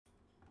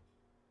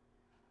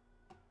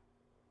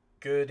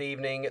Good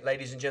evening,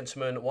 ladies and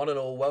gentlemen, one and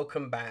all.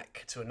 Welcome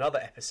back to another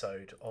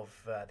episode of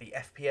the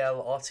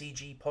FPL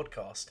RTG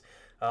podcast.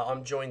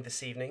 I'm joined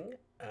this evening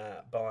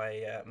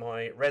by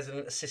my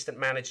resident assistant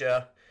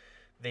manager,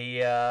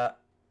 the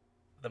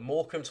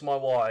Morecambe to my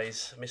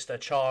wise, Mr.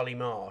 Charlie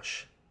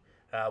Marsh.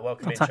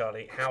 Welcome in,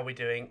 Charlie. How are we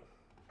doing?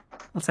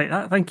 I'll take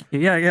that. Thank you.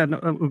 Yeah, no,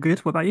 all good.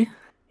 What about you?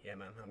 Yeah,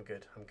 man, I'm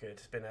good.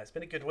 It's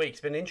been a good week. It's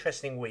been an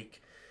interesting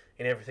week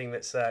in everything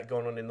that's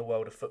gone on in the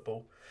world of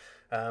football.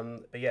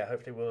 But yeah,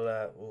 hopefully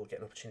we'll get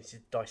an opportunity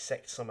to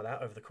dissect some of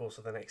that over the course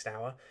of the next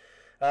hour,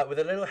 with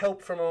a little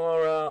help from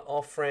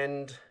our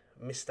friend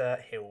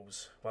Mr.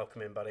 Hills.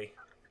 Welcome in, buddy.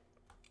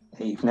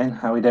 Evening.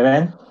 How we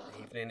doing?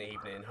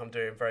 Evening. I'm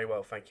doing very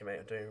well, thank you, mate.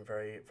 I'm doing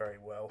very, very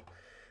well.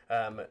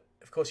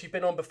 Of course, you've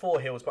been on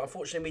before, Hills, but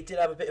unfortunately we did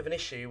have a bit of an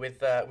issue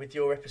with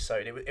your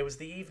episode. It was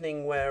the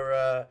evening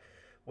where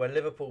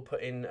Liverpool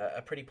put in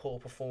a pretty poor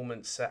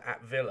performance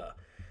at Villa,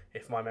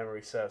 if my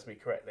memory serves me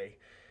correctly.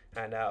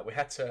 And we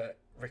had to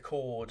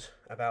record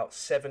about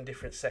 7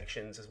 different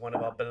sections as one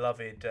of our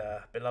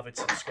beloved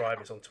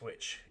subscribers on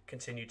Twitch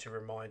continued to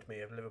remind me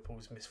of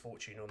Liverpool's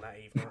misfortune on that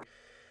evening,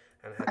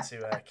 and had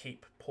to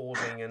keep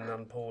pausing and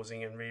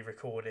unpausing and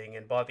re-recording.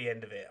 And by the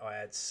end of it, I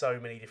had so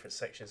many different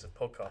sections of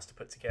podcast to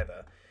put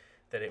together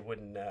that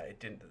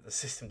the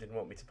system didn't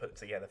want me to put them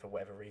together for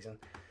whatever reason.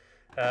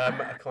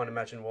 I can't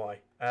imagine why.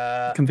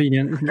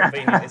 Convenient, isn't it?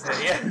 Convenient, isn't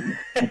it?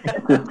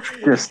 Yeah.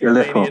 Just a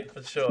little. Convenient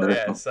for sure.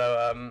 Yeah.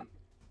 So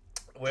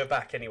we're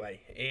back anyway.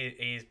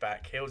 He's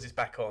back. Hills is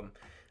back on.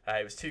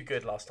 It was too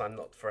good last time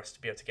not for us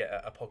to be able to get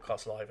a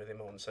podcast live with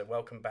him on. So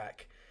welcome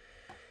back.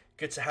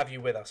 Good to have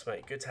you with us,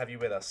 mate. Good to have you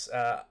with us.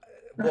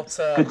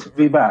 Good to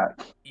be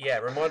back. Yeah,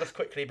 remind us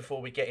quickly before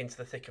we get into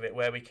the thick of it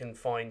where we can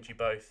find you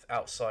both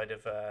outside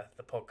of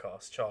the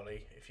podcast,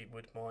 Charlie, if you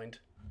would mind.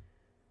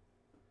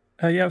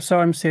 So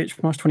I'm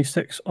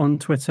CHMarsh26 on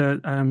Twitter.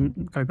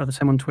 Go by the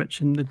same on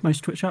Twitch and the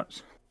most Twitch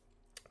apps.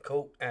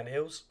 Cool. And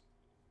Hills?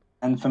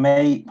 And for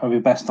me, probably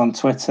best on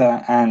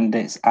Twitter, and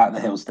it's at the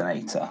Hills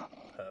Donator.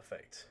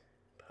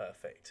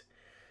 Perfect.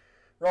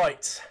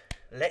 Right,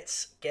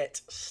 let's get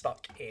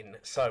stuck in.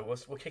 So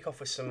we'll kick off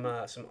with some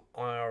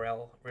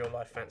IRL, real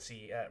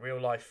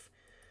life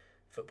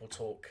football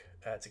talk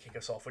to kick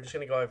us off. We're just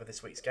going to go over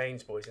this week's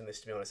games, boys. In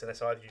this, to be honest,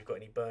 unless either you've got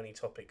any burning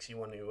topics you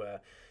want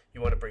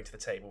to bring to the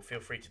table, feel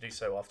free to do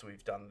so after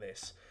we've done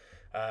this.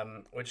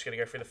 We're just going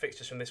to go through the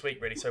fixtures from this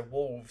week, really. So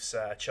Wolves,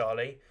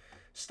 Charlie,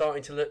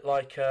 starting to look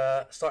like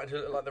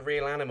the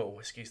real animal,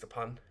 excuse the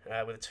pun,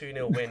 with a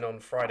 2-0 win on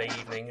Friday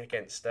evening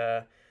against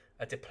a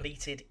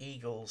depleted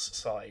Eagles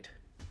side.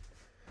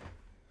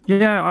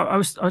 Yeah, I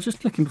was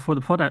just looking before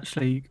the pod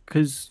actually,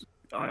 because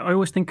I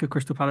always think of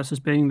Crystal Palace as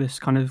being this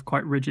kind of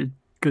quite rigid,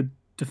 good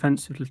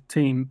defensive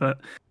team, but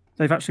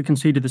they've actually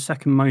conceded the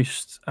second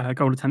most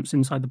goal attempts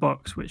inside the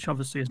box, which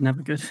obviously is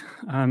never good.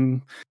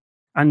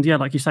 And yeah,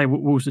 like you say,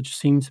 Wolves just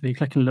seem to be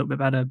clicking a little bit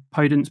better.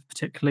 Podence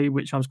particularly,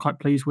 which I was quite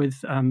pleased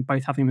with,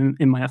 both having him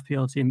in my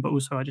FPL team, but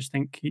also I just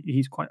think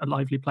he's quite a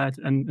lively player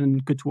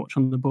and good to watch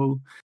on the ball.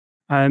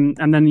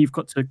 And then you've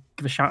got to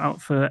give a shout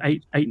out for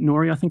Eight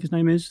Nori, I think his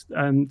name is,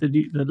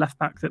 the left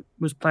back that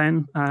was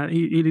playing.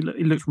 He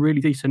looks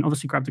really decent.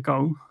 Obviously grabbed a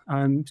goal.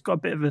 He's got a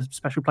bit of a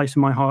special place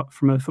in my heart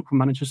from a Football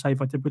Manager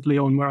save I did with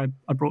Lyon, where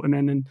I brought him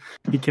in and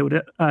he killed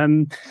it.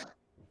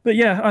 But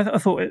yeah, I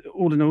thought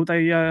all in all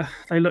they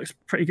looked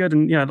pretty good,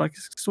 and yeah, like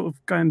sort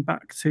of going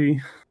back to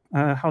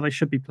how they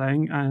should be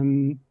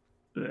playing.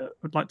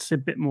 I'd like to see a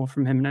bit more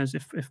from Jimenez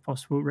if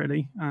possible,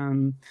 really.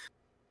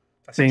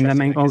 Being their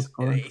main goal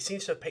scorer. He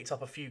seems to have picked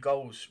up a few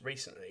goals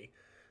recently.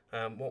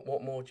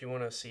 What more do you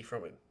want to see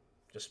from him?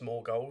 Just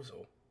more goals,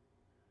 or?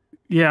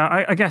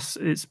 Yeah, I guess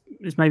it's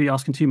maybe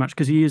asking too much,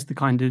 because he is the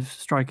kind of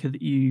striker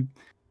that you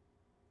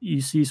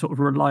see sort of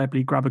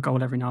reliably grab a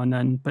goal every now and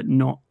then, but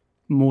not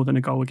more than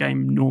a goal a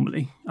game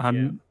normally.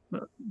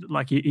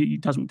 Like he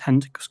doesn't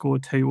tend to score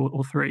 2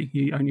 or 3.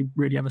 He only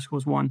really ever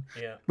scores 1,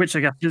 which I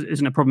guess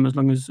isn't a problem as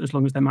long as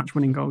they're match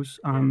winning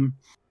goals.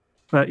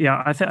 But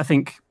yeah, I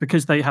think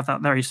because they have that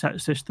very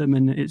set system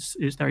and it's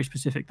very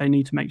specific, they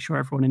need to make sure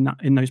everyone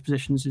in those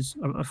positions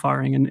are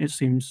firing. And it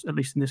seems, at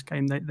least in this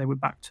game, they were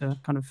back to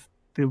kind of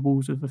the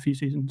Wolves of a few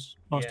seasons,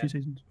 last 2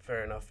 seasons.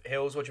 Fair enough.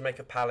 Hills, what do you make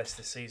of Palace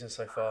this season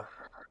so far?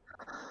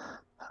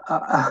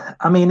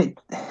 I mean,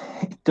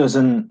 it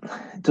doesn't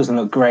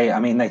look great. I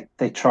mean,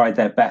 they tried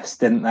their best,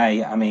 didn't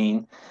they? I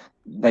mean,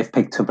 they've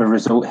picked up a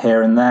result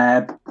here and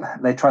there.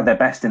 They tried their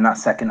best in that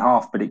second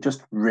half, but it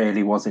just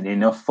really wasn't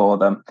enough for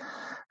them.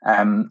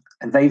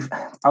 They've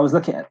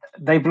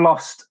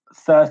lost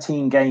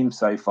 13 games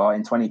so far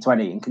in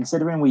 2020, and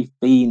considering we've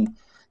been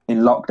in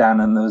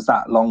lockdown and there was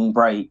that long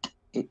break,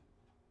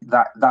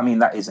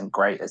 that isn't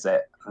great, is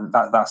it?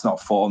 That's not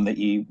form that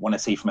you want to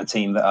see from a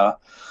team that are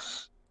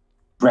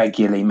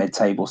regularly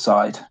mid-table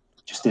side.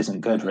 Just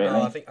isn't good, really.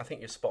 No, I think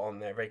you're spot on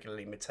there.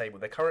 Regularly mid-table.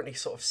 They're currently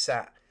sort of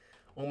sat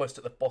almost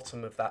at the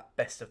bottom of that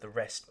best of the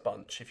rest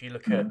bunch. If you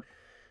look at,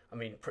 I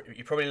mean,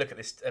 you probably look at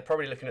this,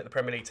 probably looking at the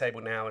Premier League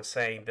table now and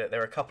saying that there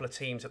are a couple of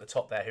teams at the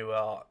top there who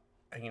are,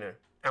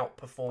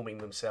 outperforming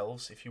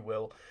themselves, if you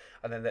will.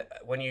 And then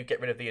when you get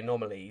rid of the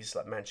anomalies,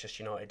 like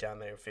Manchester United down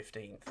there in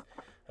 15th,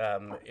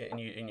 and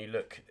you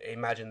look,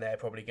 imagine they're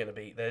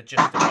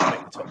just going to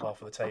make the top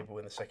half of the table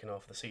in the second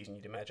half of the season,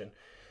 you'd imagine.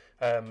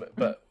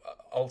 But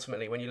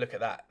ultimately, when you look at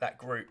that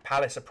group,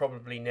 Palace are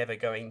probably never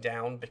going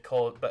down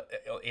but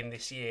in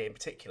this year in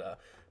particular.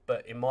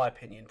 But in my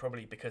opinion,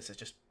 probably because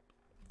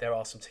there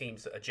are some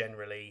teams that are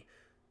generally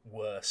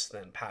worse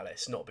than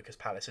Palace, not because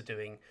Palace are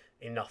doing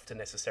enough to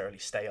necessarily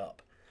stay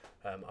up.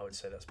 I would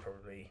say that's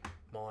probably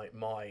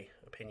my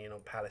opinion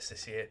on Palace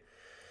this year.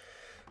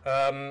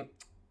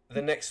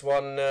 The next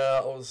one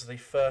was the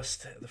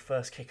first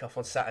kick-off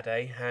on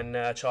Saturday, and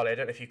Charlie, I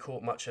don't know if you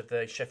caught much of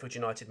the Sheffield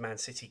United Man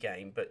City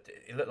game, but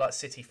it looked like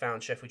City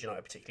found Sheffield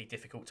United particularly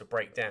difficult to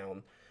break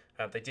down.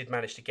 They did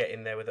manage to get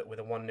in there with a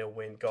 1-0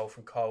 win, goal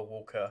from Kyle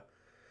Walker.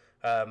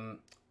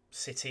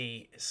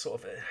 City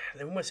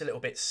they're almost a little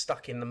bit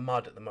stuck in the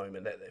mud at the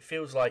moment. It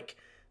feels like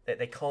that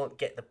they can't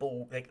get the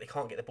ball. They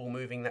can't get the ball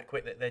moving that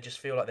quick. They just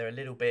feel like they're a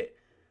little bit.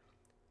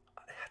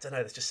 I don't know.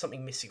 There's just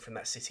something missing from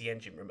that City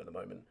engine room at the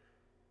moment.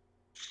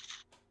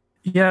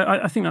 Yeah,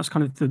 I think that's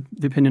kind of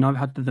the opinion I've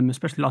had of them,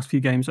 especially the last few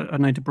games. I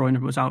know De Bruyne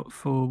was out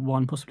for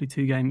 1, possibly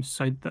 2 games,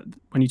 so that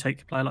when you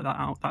take a player like that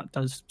out, that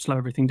does slow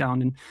everything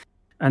down,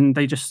 and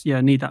they just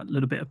need that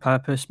little bit of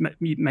purpose.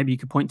 Maybe you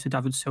could point to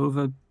David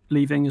Silva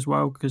leaving as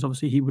well, because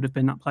obviously he would have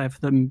been that player for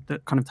them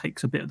that kind of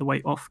takes a bit of the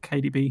weight off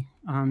KDB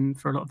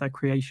for a lot of their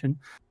creation.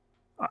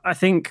 I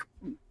think,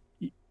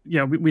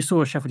 we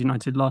saw Sheffield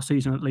United last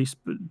season at least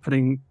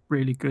putting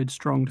really good,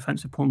 strong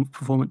defensive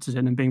performances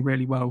in and being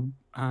really well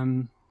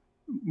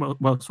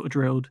sort of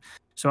drilled.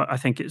 So I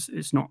think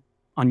it's not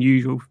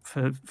unusual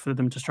for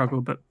them to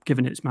struggle, but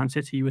given it's Man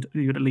City, you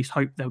would at least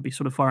hope they'll be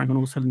sort of firing on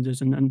all cylinders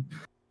and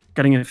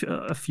getting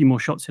a few more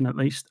shots in at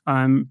least.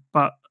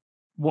 But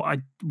what I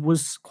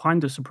was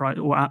kind of surprised,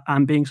 or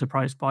am being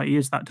surprised by,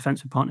 is that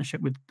defensive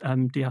partnership with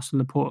Dias and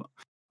Laporte.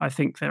 I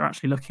think they're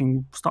actually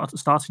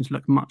starting to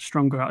look much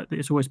stronger.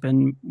 It's always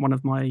been one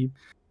of my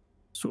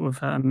sort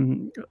of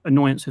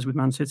annoyances with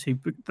Man City,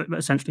 but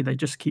essentially they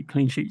just keep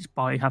clean sheets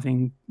by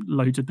having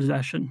loads of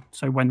possession.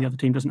 So when the other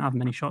team doesn't have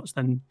many shots,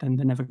 then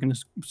they're never going to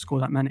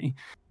score that many.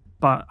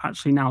 But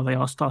actually now they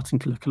are starting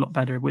to look a lot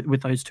better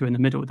with those two in the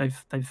middle.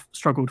 They've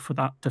struggled for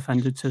that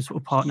defender to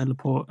sort of partner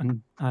Laporte,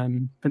 and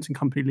Vincent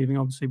Kompany leaving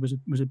obviously was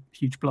a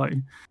huge blow.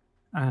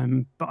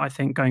 But I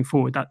think going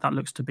forward that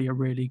looks to be a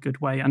really good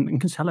way. And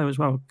Cancelo as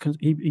well, because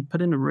he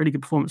put in a really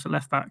good performance at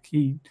left back.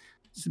 He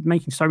was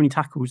making so many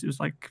tackles. It was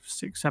like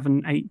 6,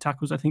 7, 8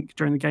 tackles I think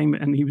during the game,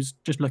 and he was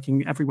just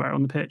looking everywhere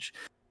on the pitch.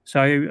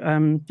 So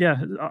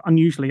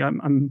unusually I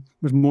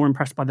was more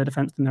impressed by their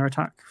defence than their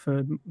attack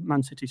for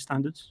Man City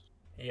standards.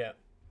 Yeah.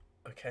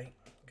 Okay.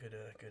 Good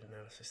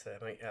analysis there,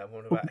 mate.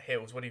 What about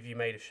Hills? What have you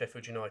made of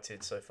Sheffield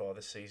United so far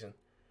this season?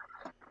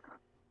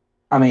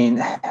 I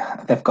mean,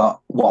 they've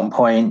got 1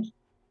 point.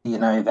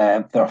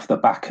 They're off the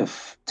back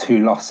of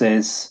 2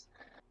 losses.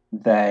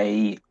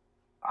 They've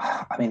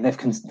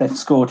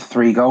scored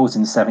 3 goals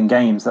in 7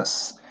 games.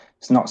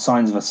 It's not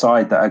signs of a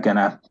side that are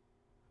gonna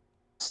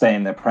stay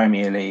in the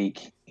Premier League.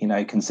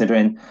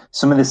 Considering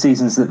some of the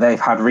seasons that they've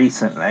had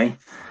recently,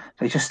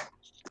 they just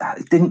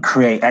didn't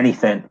create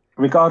anything.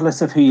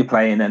 Regardless of who you're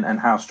playing and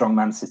how strong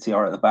Man City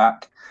are at the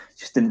back,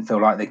 just didn't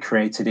feel like they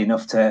created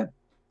enough to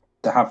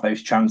have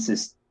those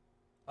chances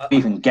to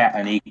even get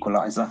an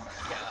equaliser.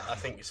 Yeah, I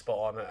think you're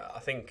spot on. I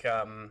think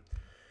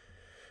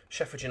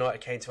Sheffield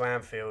United came to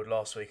Anfield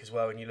last week as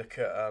well, and you look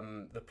at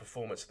the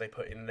performance they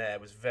put in there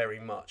was very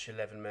much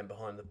 11 men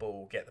behind the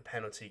ball, get the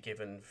penalty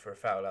given for a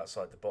foul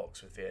outside the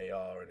box with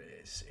VAR, and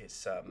it's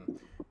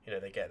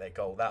they get their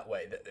goal that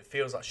way. It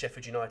feels like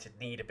Sheffield United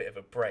need a bit of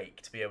a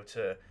break to be able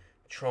to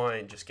try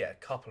and just get a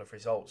couple of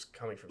results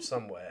coming from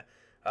somewhere.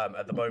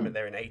 At the moment,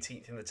 they're in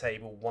 18th in the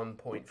table, 1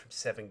 point from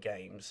 7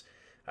 games.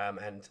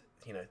 And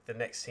the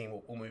next team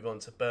will move on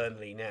to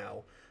Burnley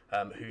now,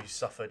 who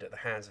suffered at the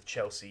hands of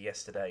Chelsea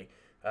yesterday,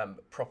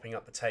 propping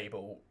up the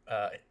table.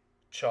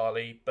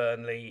 Charlie,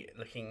 Burnley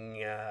looking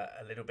in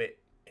a bit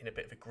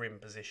of a grim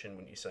position,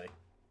 wouldn't you say?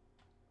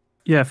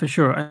 Yeah, for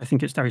sure. I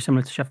think it's very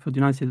similar to Sheffield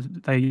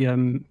United. They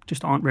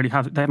just aren't really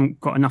they haven't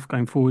got enough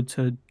going forward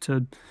to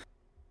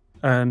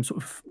sort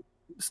of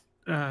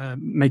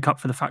make up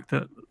for the fact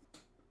that,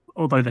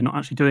 although they're not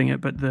actually doing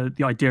it, but the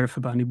idea for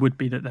Burnley would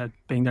be that they're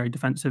being very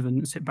defensive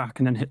and sit back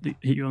and then hit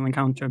you on the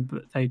counter.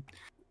 But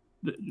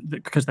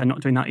because they're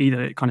not doing that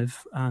either, it kind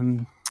of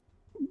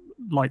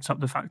lights up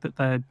the fact that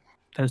they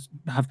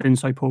have been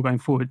so poor going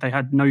forward. They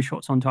had no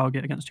shots on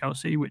target against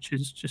Chelsea, which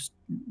is just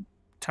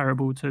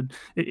terrible to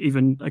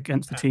even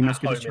against the team as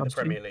good as Chelsea. In the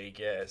Premier League,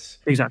 yes,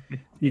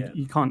 exactly.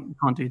 You can't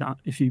do that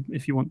if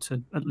you want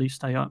to at least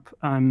stay up.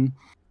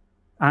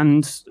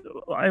 And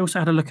I also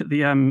had a look at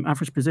the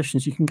average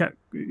positions. You can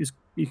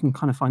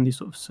kind of find these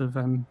sorts of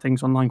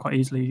things online quite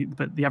easily.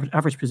 But the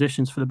average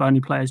positions for the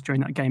Burnley players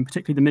during that game,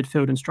 particularly the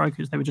midfield and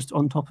strikers, they were just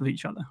on top of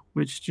each other,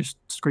 which just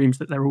screams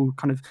that they're all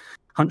kind of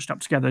hunched up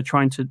together,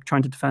 trying to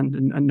defend,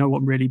 and no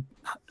one really.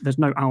 There's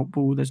no out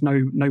ball. There's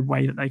no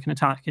way that they can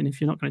attack. And if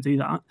you're not going to do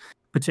that,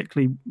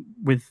 particularly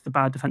with the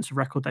bad defensive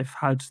record they've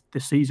had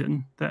this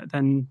season,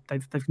 then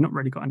they've not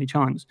really got any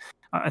chance.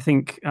 I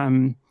think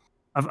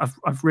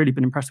I've really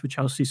been impressed with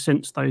Chelsea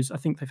since those. I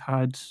think they've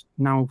had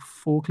now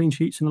 4 clean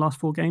sheets in the last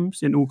 4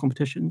 games in all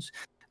competitions,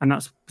 and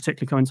that's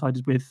particularly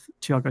coincided with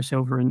Thiago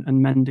Silva and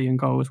Mendy in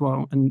goal as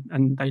well.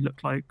 And they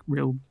look like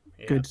real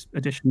good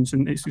additions,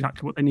 and it's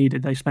exactly what they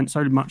needed. They spent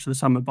so much of the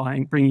summer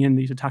bringing in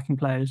these attacking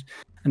players,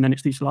 and then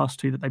it's these last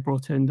 2 that they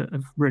brought in that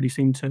have really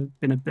seemed to have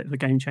been a bit of a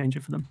game changer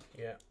for them.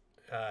 Yeah.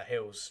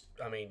 Hills,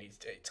 I mean,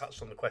 it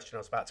touched on the question I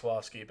was about to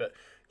ask you, but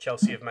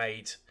Chelsea have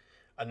made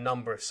a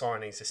number of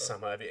signings this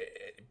summer. Have you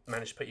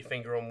managed to put your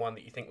finger on one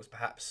that you think was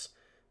perhaps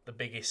the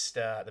biggest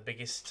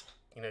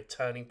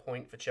turning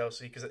point for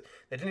Chelsea? Because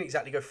they didn't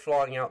exactly go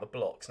flying out the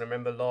blocks. And I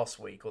remember last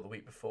week or the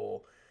week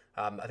before,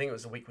 I think it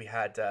was the week we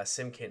had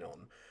Simkin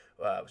on,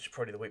 which was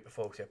probably the week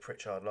before because we had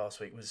Pritchard last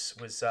week.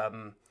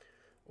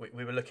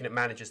 We were looking at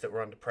managers that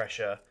were under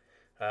pressure.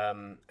 We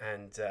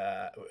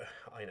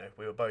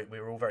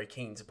were all very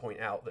keen to point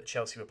out that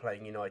Chelsea were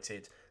playing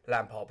United,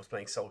 Lampard was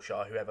playing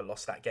Solskjaer. Whoever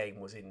lost that game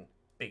was in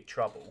big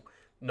trouble.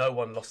 No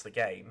one lost the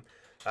game,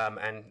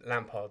 and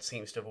Lampard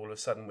seems to have all of a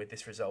sudden, with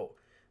this result,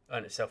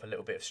 earned itself a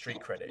little bit of street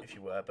credit, if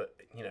you were. But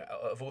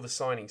of all the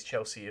signings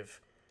Chelsea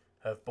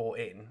have brought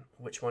in,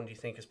 which one do you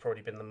think has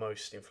probably been the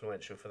most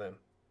influential for them?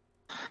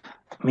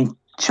 I mean,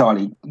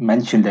 Charlie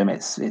mentioned him.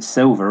 It's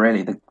Silva,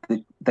 really.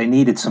 They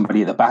needed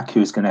somebody at the back who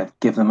was going to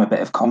give them a bit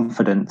of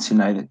confidence. The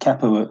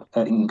Kepa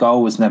in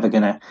goal was never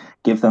going to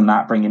give them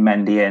that. Bringing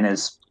Mendy in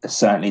has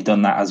certainly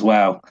done that as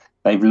well.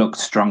 They've looked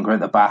stronger at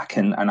the back,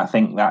 and I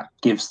think that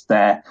gives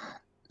their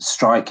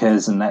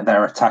strikers and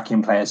their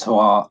attacking players, who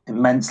are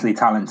immensely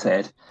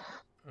talented,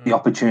 the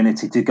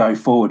opportunity to go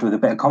forward with a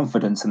bit of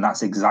confidence, and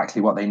that's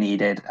exactly what they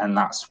needed, and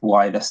that's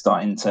why they're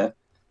starting to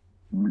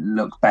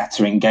look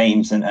better in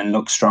games and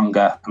look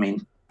stronger. I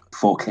mean,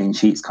 4 clean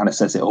sheets kind of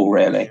says it all,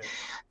 really.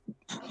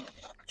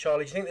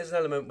 Charlie, do you think there's an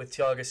element with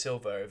Thiago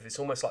Silva, it's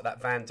almost like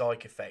that Van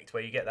Dijk effect,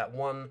 where you get that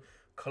one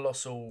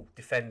colossal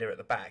defender at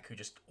the back who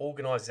just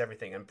organises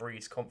everything and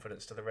breathes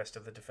confidence to the rest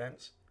of the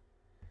defence?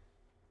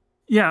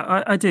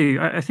 Yeah, I do.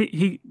 I think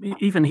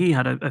he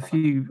had a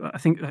few. I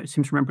think I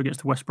seem to remember against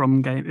the West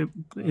Brom game.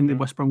 In the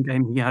West Brom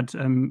game, he had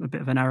a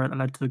bit of an error that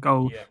led to the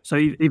goal. Yeah. So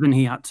even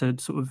he had to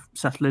sort of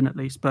settle in at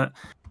least. But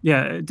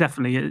yeah,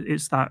 definitely,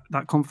 it's that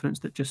confidence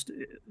that just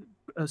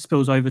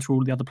spills over to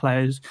all the other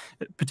players.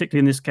 Particularly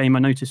in this game, I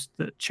noticed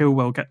that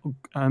Chilwell get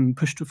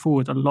pushed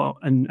forward a lot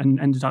and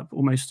ended up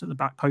almost at the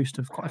back post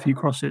of quite a few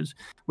crosses,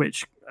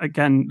 which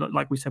again,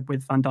 like we said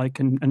with Van Dijk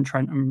and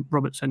Trent and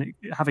Robertson,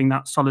 having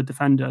that solid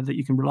defender that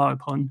you can rely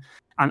upon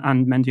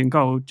and Mendy and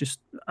goal just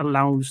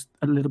allows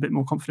a little bit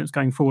more confidence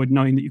going forward,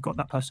 knowing that you've got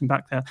that person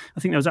back there. I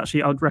think there was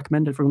actually, I'd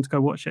recommend everyone to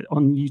go watch it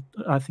on,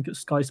 I think it's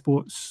Sky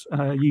Sports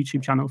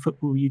YouTube channel,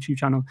 football YouTube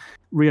channel.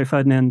 Rio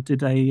Ferdinand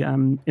did a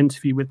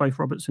interview with both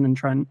Robertson and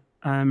Trent.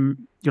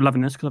 You're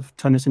loving this because I've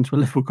turned this into a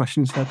Liverpool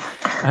question instead.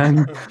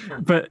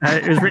 But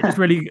it was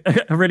really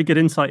a really good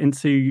insight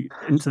into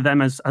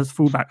them as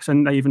fullbacks,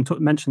 and they even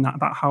mentioned that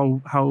about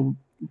how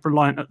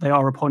reliant they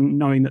are upon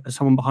knowing that there's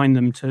someone behind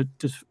them to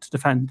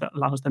defend that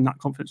allows them that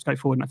confidence to go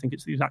forward. And I think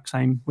it's the exact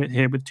same with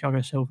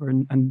Thiago Silva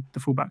and the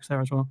fullbacks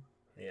there as well.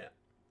 Yeah.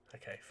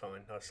 Okay,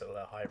 fine. Nice little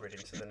hybrid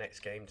into the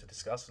next game to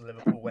discuss.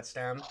 Liverpool, West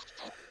Ham.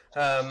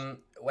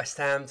 West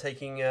Ham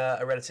taking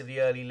a relatively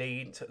early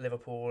lead. Took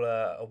Liverpool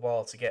a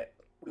while to get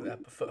a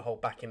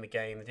foothold back in the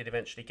game. They did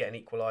eventually get an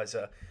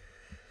equaliser.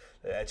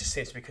 Just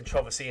seems to be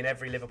controversy in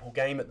every Liverpool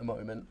game at the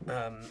moment,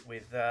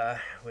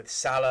 with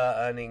Salah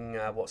earning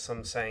what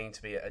some saying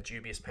to be a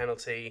dubious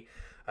penalty,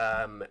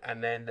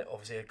 and then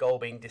obviously a goal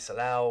being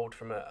disallowed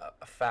from a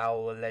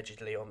foul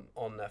allegedly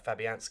on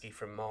Fabianski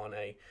from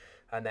Mane,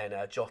 and then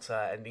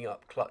Jota ending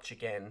up clutch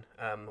again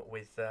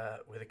with a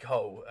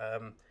goal.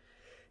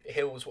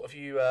 Hills, what have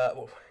you?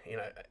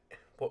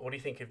 What do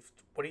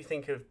you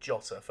think of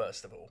Jota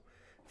first of all?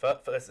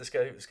 Let's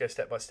go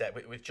step by step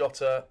with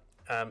Jota.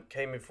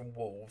 Came in from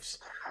Wolves,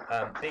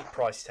 big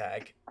price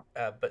tag,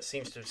 but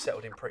seems to have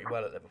settled in pretty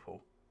well at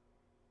Liverpool.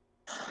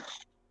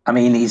 I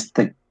mean, he's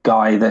the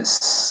guy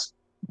that's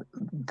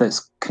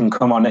can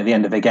come on at the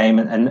end of a game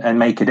and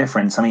make a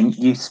difference. I mean,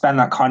 you spend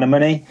that kind of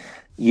money,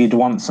 you'd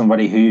want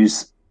somebody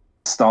who's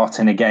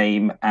starting a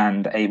game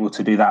and able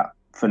to do that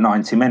for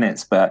 90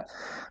 minutes. But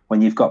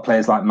when you've got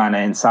players like Mane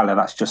and Salah,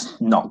 that's just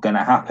not going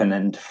to happen.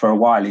 And for a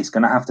while, he's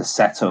going to have to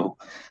settle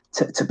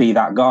to be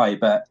that guy.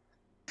 But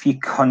if you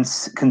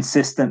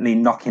consistently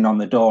knocking on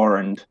the door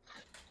and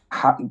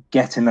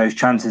getting those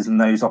chances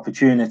and those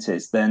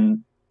opportunities,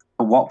 then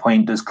at what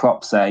point does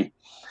Klopp say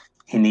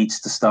he needs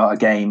to start a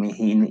game?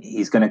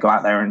 He's going to go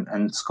out there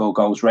and score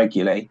goals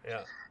regularly.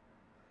 Yeah.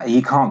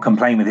 You can't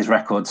complain with his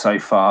record so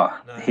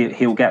far. No,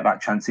 he'll get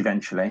that chance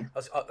eventually.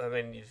 I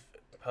mean, you've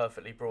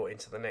perfectly brought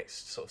into the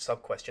next sort of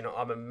sub-question.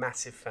 I'm a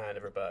massive fan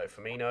of Roberto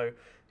Firmino.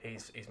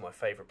 He's my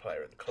favourite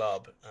player at the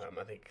club.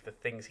 I think the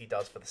things he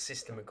does for the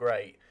system are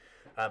great.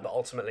 But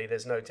ultimately,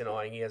 there's no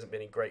denying he hasn't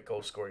been in great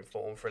goal-scoring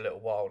form for a little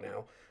while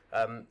now.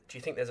 Do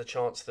you think there's a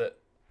chance that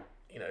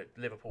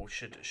Liverpool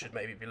should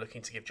maybe be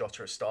looking to give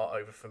Jota a start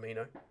over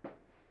Firmino?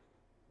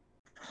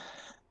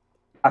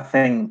 I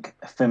think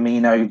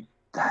Firmino,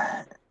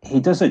 he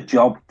does a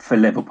job for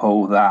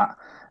Liverpool that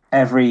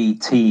every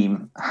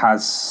team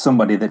has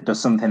somebody that does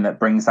something that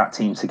brings that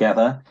team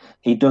together.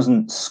 He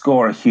doesn't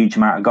score a huge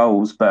amount of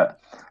goals, but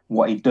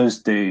what he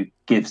does do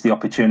gives the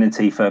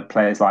opportunity for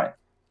players like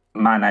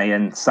Mane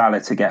and Salah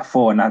to get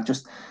forward. And I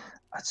just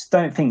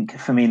don't think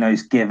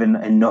Firmino's given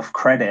enough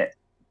credit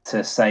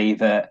to say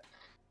that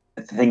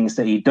the things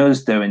that he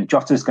does do, and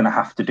Jota's going to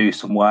have to do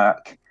some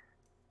work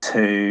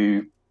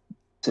to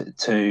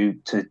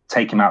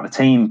take him out of the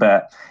team,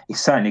 but he's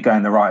certainly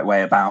going the right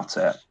way about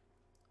it.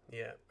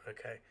 Yeah,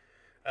 okay.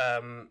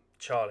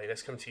 Charlie,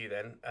 let's come to you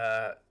then.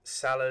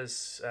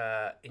 Salah's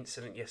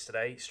incident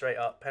yesterday, straight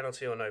up,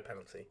 penalty or no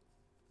penalty?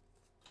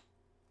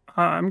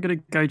 I'm going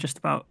to go just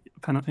about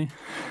penalty.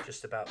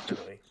 Just about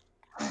penalty.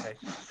 Okay.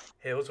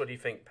 Hills, what do you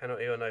think?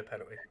 Penalty or no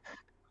penalty?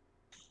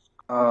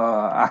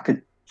 I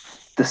could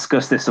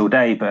discuss this all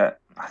day, but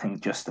I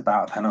think just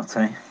about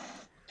penalty.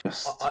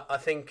 I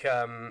think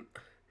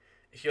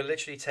if you're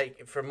literally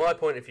taking, from my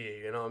point of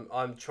view, and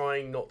I'm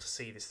trying not to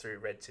see this through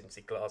red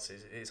tinted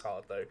glasses. It is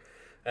hard though.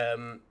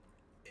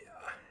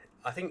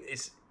 I think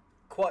it's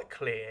quite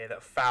clear that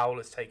a foul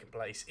has taken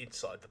place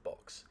inside the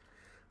box.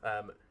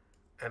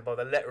 And by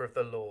the letter of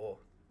the law,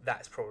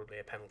 that's probably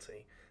a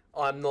penalty.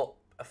 I'm not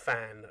a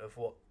fan of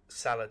what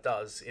Salah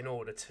does in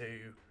order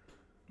to,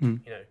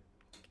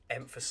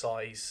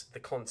 emphasise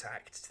the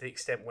contact to the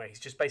extent where he's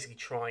just basically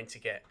trying to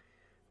get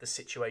the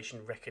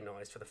situation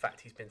recognised for the fact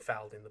he's been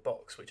fouled in the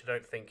box, which I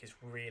don't think is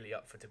really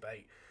up for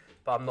debate.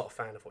 But I'm not a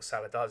fan of what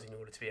Salah does in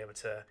order to be able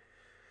to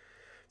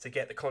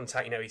get the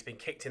contact. He's been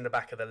kicked in the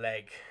back of the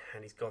leg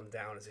and he's gone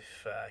down as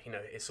if,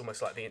 it's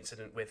almost like the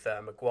incident with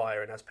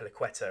Maguire and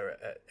Azpilicueta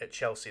at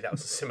Chelsea. That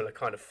was a similar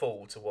kind of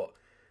fall to what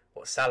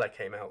Salah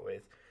came out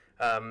with.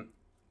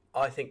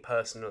 I think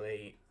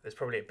personally, there's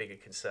probably a bigger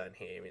concern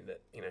here in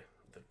that,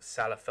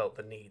 Salah felt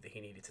the need that he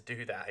needed to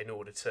do that in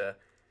order to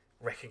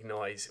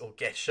recognise or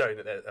get shown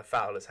that a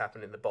foul has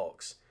happened in the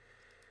box.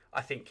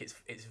 I think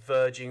it's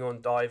verging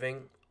on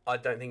diving. I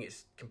don't think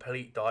it's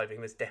complete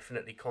diving. There's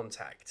definitely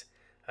contact.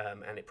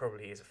 And it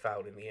probably is a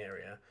foul in the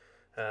area.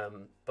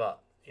 But,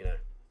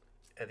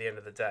 at the end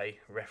of the day,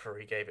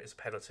 referee gave it as a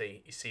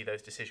penalty. You see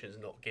those decisions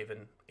not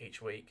given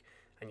each week,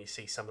 and you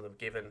see some of them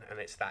given, and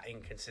it's that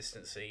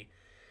inconsistency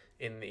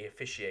in the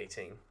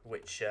officiating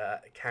which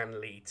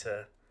can lead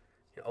to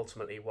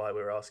ultimately why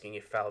we're asking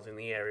if fouls in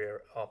the area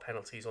are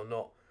penalties or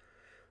not.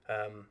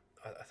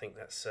 I think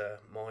that's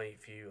my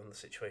view on the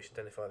situation.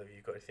 Don't know if either of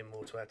you got anything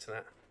more to add to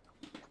that.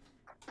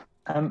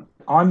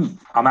 I'm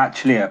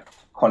actually a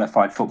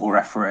qualified football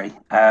referee,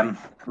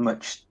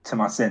 much to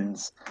my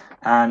sins,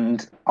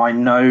 and I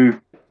know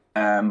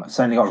I've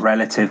certainly got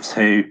relatives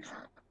who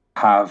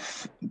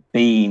have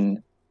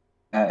been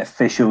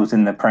officials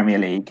in the Premier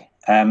League.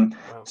 Wow.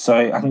 So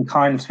I can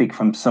kind of speak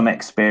from some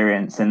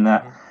experience in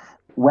that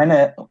when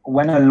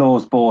a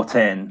law's brought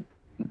in,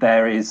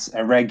 there is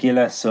a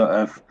regular sort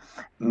of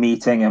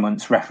meeting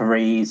amongst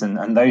referees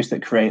and those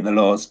that create the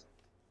laws,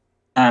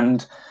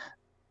 and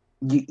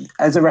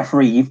as a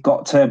referee, you've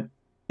got to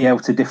be able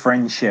to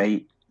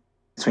differentiate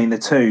between the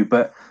two.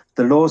 But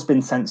the law's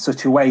been sent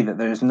such a way that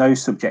there is no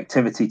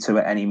subjectivity to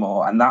it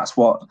anymore. And that's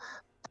what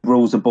the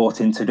rules are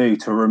brought in to do,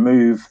 to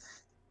remove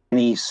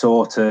any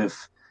sort of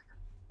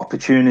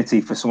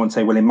opportunity for someone to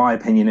say, well, in my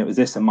opinion, it was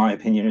this, in my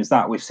opinion, it was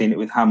that. We've seen it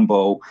with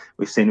handball.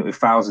 We've seen it with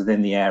fouls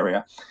within the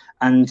area.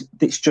 And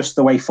it's just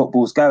the way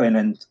football's going.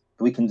 And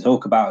we can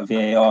talk about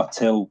VAR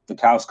till the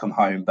cows come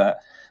home,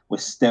 but we're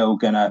still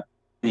going to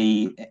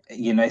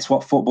it's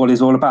what football is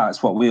all about.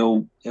 It's what we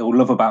all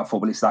love about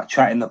football. It's that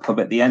chat in the pub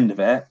at the end of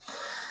it.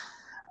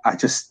 I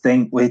just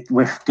think we're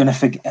going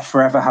to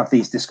forever have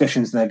these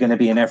discussions, and they're going to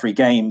be in every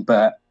game.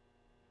 But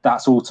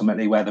that's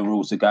ultimately where the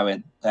rules are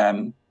going,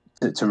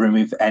 to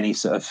remove any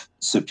sort of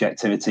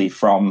subjectivity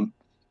from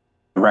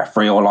the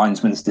referee or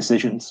linesman's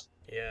decisions.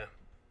 Yeah,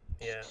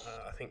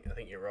 I think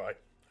you're right.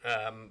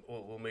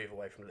 We'll move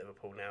away from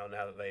Liverpool now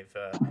that they've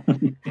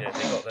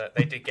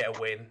they did get a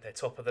win. They're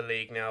top of the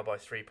league now by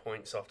 3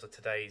 points after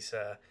today's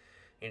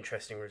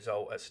interesting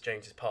result at St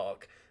James's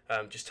Park.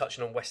 Just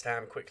touching on West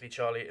Ham quickly,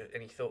 Charlie,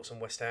 any thoughts on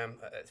West Ham?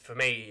 For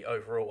me,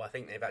 overall, I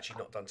think they've actually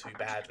not done too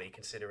badly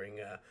considering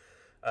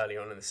early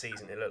on in the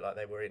season it looked like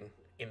they were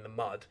in the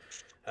mud.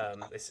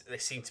 They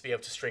seem to be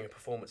able to string a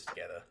performance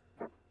together.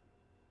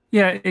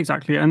 Yeah,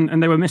 exactly,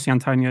 and they were missing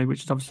Antonio,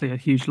 which is obviously a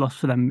huge loss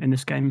for them in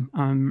this game.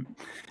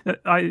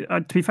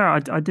 To be fair,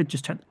 I did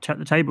just check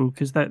the table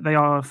because they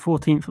are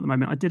 14th at the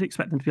moment. I did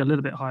expect them to be a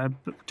little bit higher,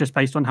 but just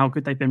based on how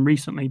good they've been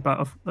recently.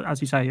 But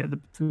as you say,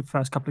 the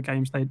first couple of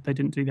games they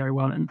didn't do very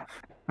well in.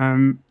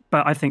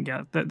 But I think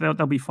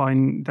they'll be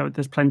fine.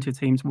 There's plenty of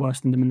teams worse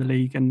than them in the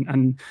league,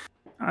 and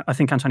I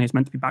think Antonio's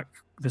meant to be back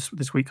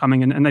this week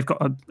coming, and they've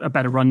got a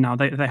better run now.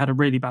 They had a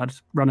really bad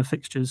run of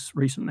fixtures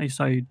recently,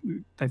 so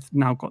they've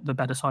now got the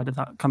better side of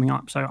that coming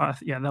up. So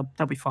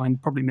they'll be fine,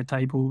 probably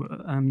mid-table,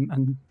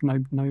 and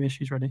no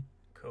issues really.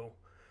 Cool.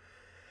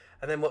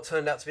 And then what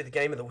turned out to be the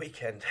game of the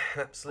weekend,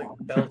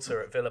 absolute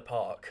belter at Villa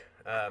Park.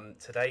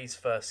 Today's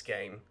first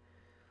game,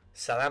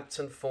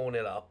 Southampton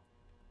 4-0 up.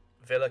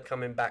 Villa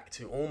coming back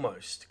to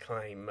almost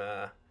claim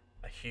a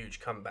huge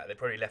comeback. They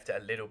probably left it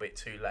a little bit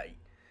too late.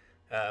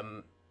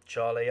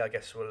 Charlie, I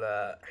guess we'll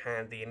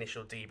hand the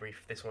initial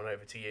debrief of this one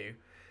over to you.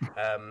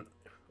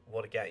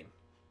 What a game.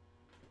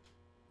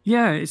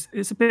 Yeah,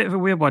 it's a bit of a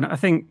weird one. I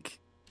think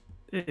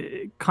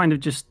it kind of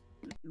just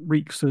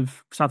reeks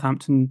of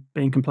Southampton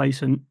being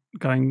complacent,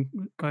 going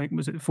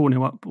was it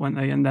 4-0 up, weren't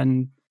they? And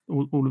then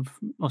all of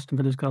Aston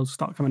Villa's goals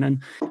start coming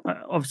in.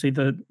 Obviously,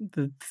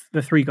 the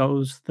 3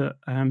 goals that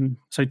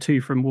so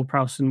 2 from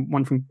Ward-Prowse and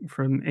 1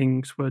 from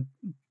Ings were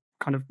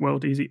kind of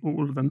world easy,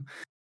 all of them,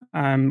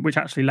 which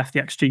actually left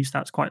the XG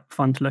stats quite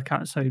fun to look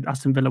at. So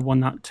Aston Villa won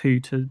that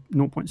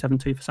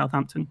 2-0.72 for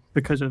Southampton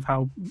because of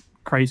how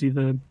crazy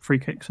the free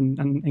kicks and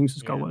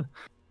Ings' goal were.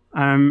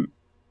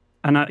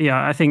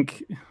 I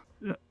think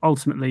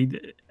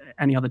ultimately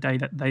any other day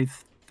that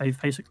they've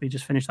basically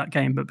just finished that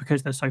game, but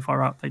because they're so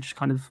far up, they just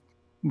kind of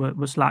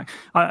were slack.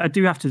 I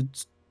do have to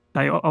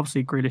say,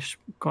 obviously Grealish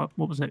got,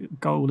 what was it,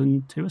 goal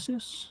and 2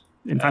 assists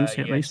in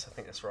fantasy at least. I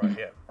think that's right,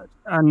 yeah.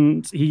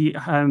 And he,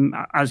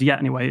 as yet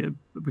anyway,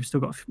 we've still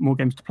got more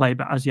games to play,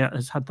 but as yet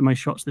has had the most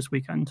shots this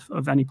weekend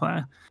of any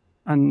player.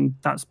 And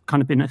that's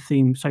kind of been a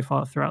theme so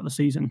far throughout the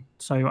season.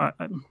 So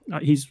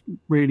he's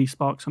really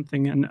sparked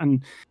something,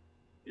 and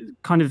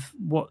kind of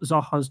what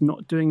Zaha's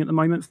not doing at the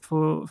moment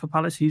for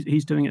Palace,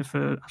 he's doing it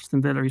for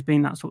Aston Villa. He's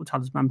been that sort of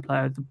talisman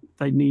player.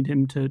 They need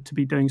him to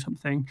be doing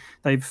something.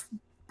 They've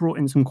brought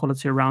in some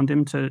quality around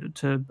him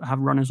to have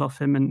runners off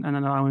him and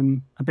allow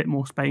him a bit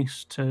more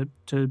space to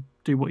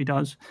do what he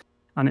does.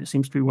 And it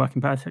seems to be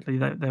working perfectly.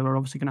 They were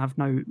obviously going to have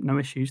no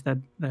issues. They're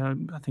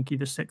I think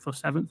either 6th or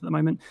 7th at the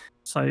moment.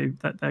 So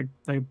that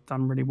they've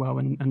done really well.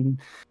 And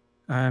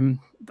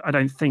I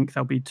don't think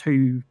they'll be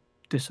too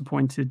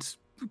disappointed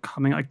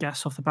coming, I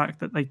guess, off the back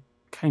that they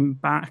came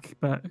back.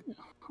 But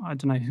I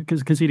don't know,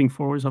 because conceding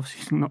 4 is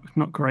obviously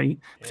not great,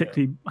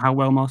 particularly how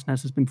well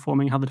Martinez has been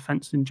performing, how the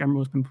defence in general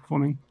has been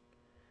performing.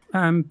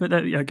 But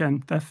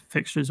again, their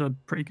fixtures are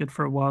pretty good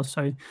for a while,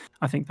 so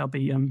I think they'll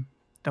be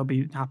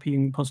happy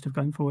and positive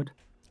going forward.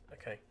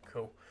 Okay,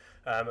 cool.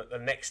 The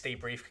next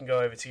debrief can go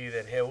over to you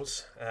then,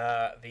 Hills.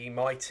 The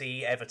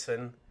mighty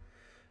Everton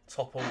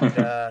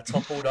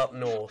toppled up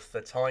north,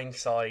 the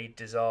Tyneside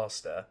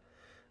disaster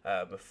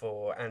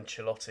for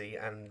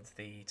Ancelotti and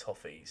the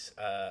Toffees.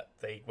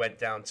 They went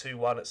down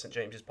 2-1 at St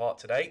James's Park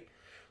today.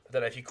 I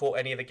don't know if you caught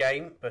any of the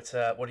game, but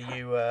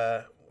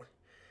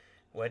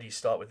where do you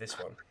start with this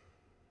one?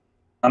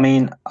 I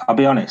mean, I'll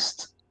be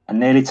honest, I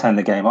nearly turned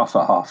the game off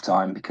at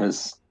half-time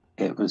because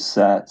it was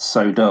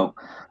so dull.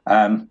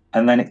 And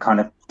then it kind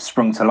of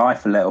sprung to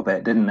life a little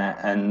bit, didn't it?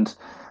 And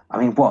I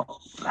mean, what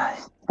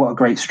a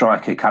great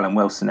striker Callum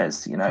Wilson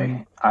is. You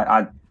know,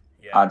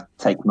 I'd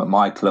take him at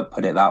my club,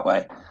 put it that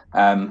way.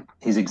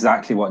 He's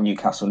exactly what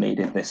Newcastle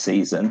needed this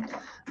season,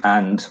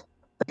 and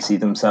they see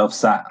themselves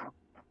sat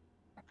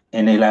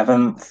in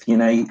 11th. You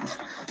know,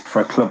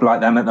 for a club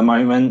like them at the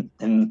moment,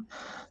 in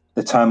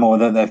the turmoil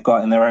that they've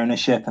got in their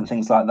ownership and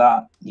things like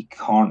that, you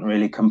can't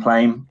really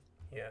complain.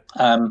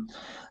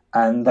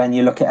 And then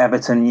you look at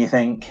Everton and you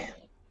think,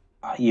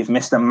 you've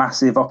missed a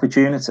massive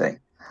opportunity.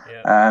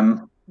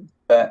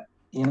 But,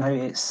 you know,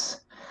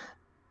 it's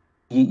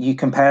you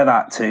compare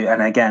that to,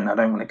 and again, I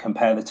don't want to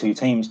compare the two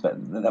teams, but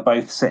they're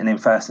both sitting in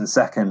 1st and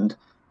 2nd.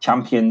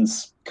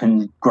 Champions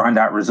can grind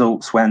out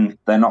results when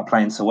they're not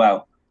playing so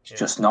well. It's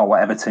just not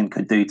what Everton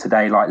could do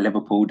today, like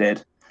Liverpool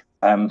did,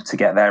 to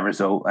get their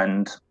result.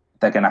 And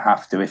they're going to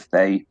have to if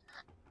they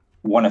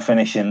want to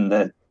finish in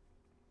the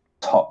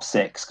top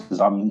 6, because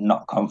I'm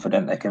not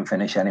confident they can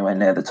finish anywhere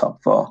near the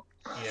top 4.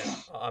 Yeah,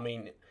 I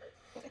mean,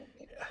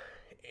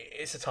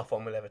 it's a tough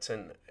one with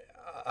Everton.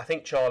 I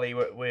think, Charlie,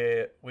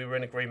 we were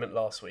in agreement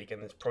last week,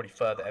 and there's probably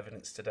further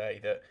evidence today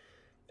that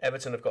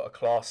Everton have got a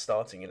class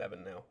starting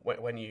 11 now.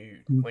 When you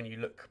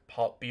look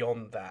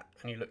beyond that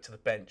and you look to the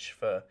bench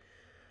for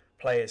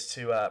players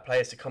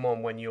to come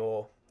on when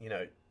you're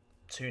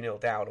 2-0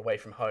 down away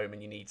from home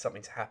and you need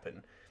something to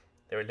happen,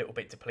 they're a little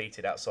bit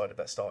depleted outside of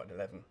that starting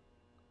 11.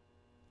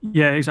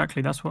 Yeah,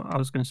 exactly. That's what I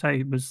was going to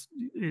say.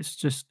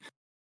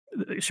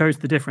 It shows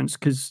the difference,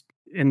 because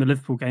in the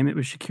Liverpool game, it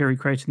was Shaqiri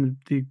creating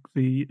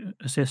the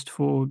assist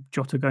for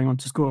Jota going on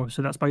to score.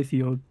 So that's both of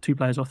your 2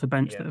 players off the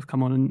bench that have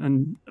come on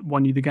and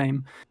won you the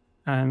game.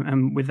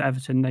 And with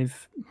Everton,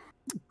 they've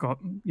got,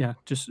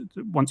 just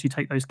once you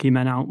take those key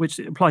men out, which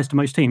applies to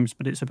most teams,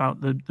 but it's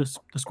about the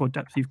squad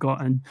depth you've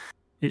got. And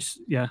it's,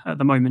 at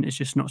the moment, it's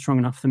just not strong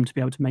enough for them to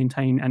be able to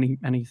maintain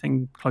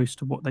anything close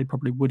to what they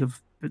probably would have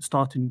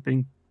started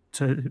being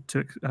to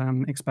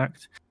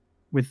expect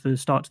with the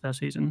start to their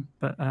season.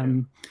 But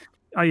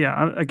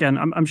again,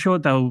 I'm sure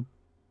they'll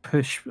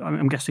push.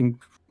 I'm guessing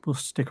we'll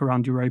stick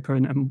around Europa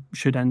and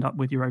should end up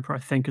with Europa, I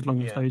think, as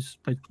long as those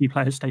key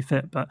players stay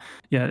fit. But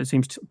it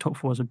seems top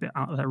 4 is a bit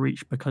out of their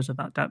reach because of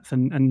that depth,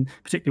 and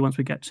particularly once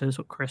we get to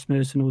sort of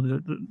Christmas and all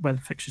where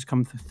the fixtures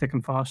come thick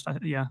and fast.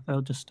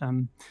 They'll just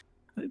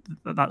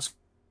that's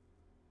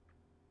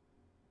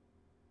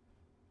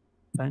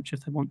bench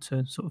if they want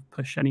to sort of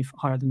push any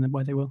higher than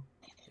where they will.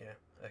 Yeah.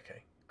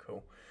 Okay.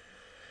 Cool.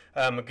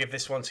 I'll give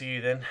this one to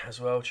you then as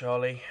well,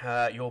 Charlie.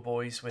 Your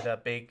boys with a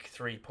big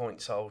 3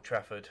 points at Old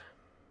Trafford.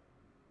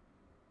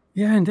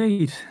 Yeah,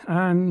 indeed.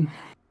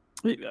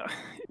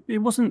 It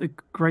wasn't the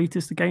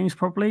greatest of games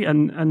probably,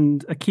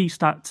 and a key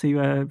stat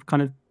to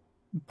kind of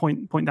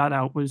point that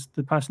out was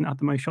the person that had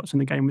the most shots in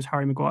the game was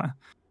Harry Maguire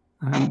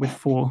with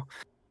 4,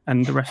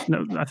 and the rest.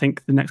 No, I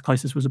think the next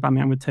closest was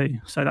Aubameyang with 2.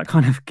 So that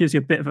kind of gives you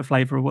a bit of a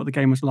flavour of what the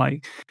game was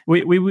like.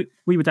 We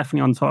were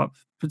definitely on top,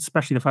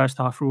 especially the first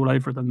half. We were all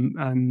over them,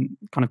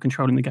 kind of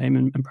controlling the game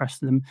and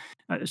pressing them.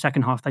 The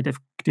second half they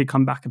did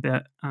come back a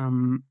bit.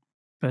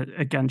 But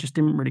again, just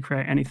didn't really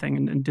create anything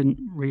and didn't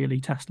really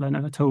test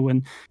Leno at all.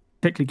 And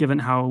particularly given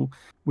how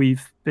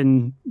we've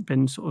been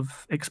sort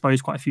of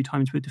exposed quite a few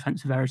times with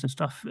defensive errors and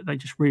stuff, they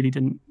just really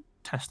didn't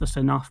test us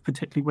enough,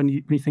 particularly when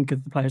you think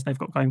of the players they've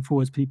got going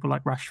forwards, people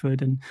like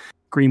Rashford and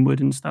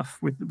Greenwood and stuff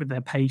with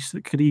their pace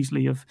that could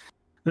easily have,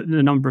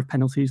 the number of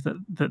penalties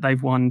that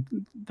they've won,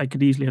 they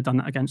could easily have done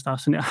that against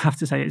us. And I have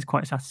to say it's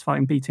quite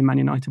satisfying beating Man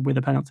United with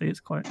a penalty. It's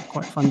quite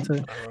fun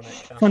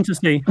to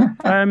see.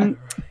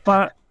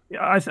 But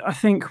I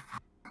think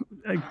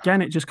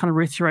again it just kind of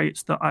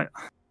reiterates that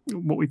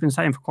what we've been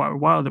saying for quite a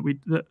while,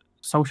 that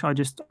Solskjaer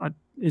just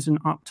isn't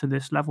up to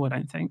this level. I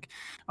don't think.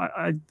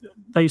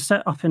 They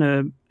set up in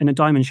a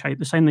diamond shape,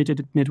 the same they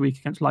did midweek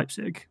against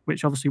Leipzig,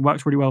 which obviously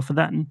works really well for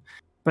them.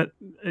 But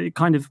it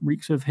kind of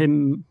reeks of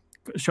him,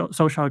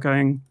 Solskjaer,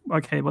 going,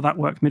 okay, well that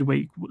worked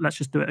midweek, let's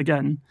just do it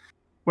again.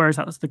 Whereas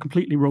that's the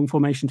completely wrong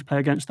formation to play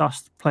against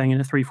us, playing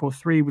in a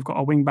 3-4-3. We've got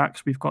our wing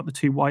backs, we've got the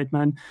 2 wide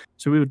men.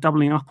 So we were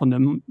doubling up on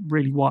them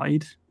really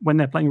wide when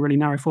they're playing a really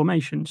narrow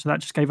formation. So that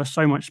just gave us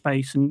so much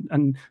space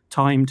and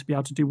time to be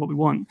able to do what we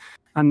want.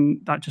 And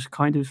that just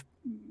kind of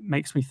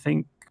makes me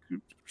think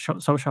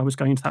Solskjaer was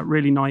going into that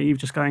really naive,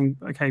 just going,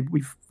 okay,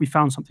 we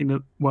found something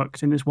that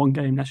worked in this one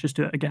game, let's just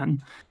do it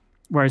again.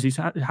 Whereas he's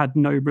had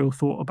no real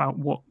thought about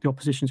what the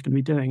opposition is going to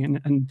be doing.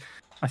 And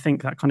I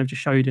think that kind of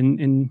just showed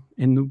in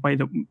the way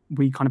that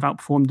we kind of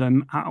outperformed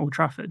them at Old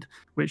Trafford,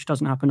 which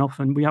doesn't happen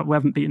often. We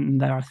haven't beaten them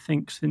there, I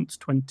think, since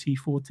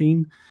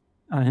 2014.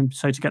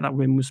 So to get that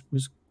win was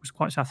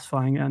quite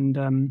satisfying.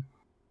 And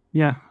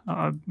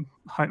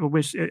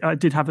I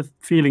did have a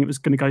feeling it was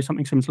going to go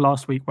something similar to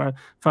last week, where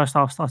first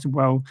half started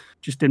well,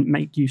 just didn't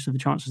make use of the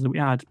chances that we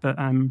had. But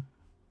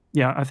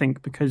I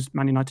think because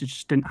Man United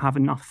just didn't have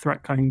enough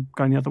threat going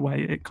the other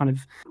way, it kind of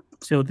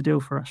sealed the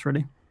deal for us,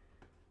 really.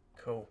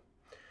 Cool.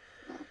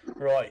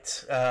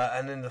 Right,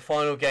 and then the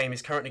final game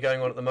is currently going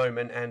on at the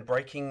moment, and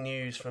breaking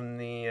news from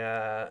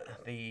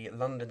the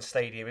London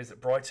Stadium is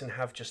that Brighton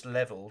have just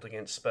levelled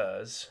against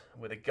Spurs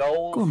with a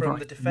goal from Brighton.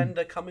 The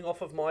defender coming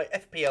off of my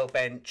FPL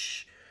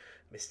bench.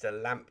 Mr.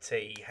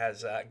 Lamptey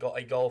has got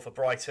a goal for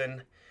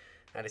Brighton,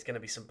 and it's going to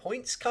be some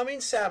points coming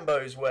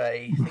Sambo's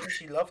way. Things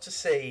you love to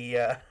see.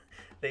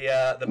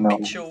 The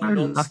Mitchell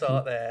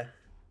non-start there.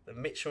 The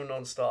Mitchell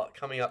non-start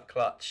coming up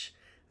clutch.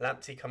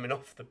 Lamptey coming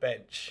off the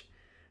bench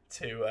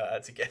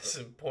to get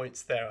some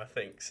points there, I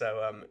think.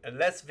 So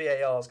unless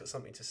VAR's got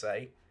something to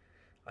say,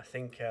 I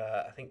think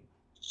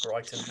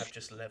Brighton have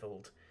just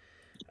levelled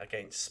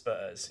against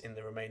Spurs in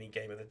the remaining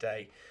game of the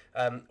day.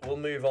 We'll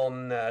move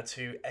on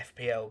to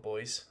FPL,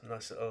 boys.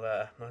 Nice little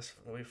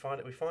we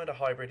find a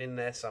hybrid in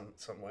there some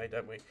way,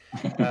 don't we?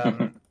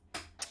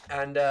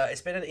 And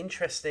it's been an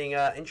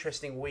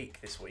interesting week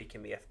this week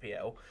in the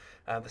FPL.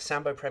 The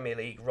Sambo Premier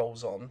League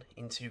rolls on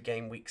into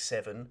game week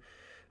 7.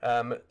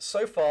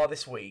 So far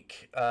this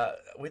week,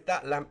 with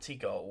that Lamptey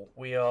goal,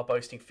 we are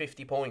boasting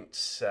 50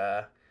 points.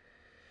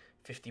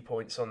 50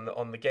 points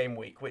on the game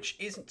week, which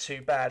isn't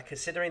too bad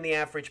considering the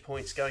average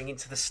points going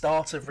into the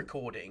start of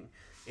recording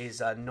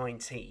is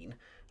 19.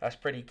 That's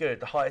pretty good.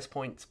 The highest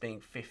points being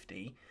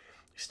 50.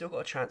 Still got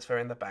a transfer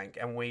in the bank,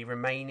 and we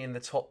remain in the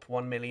top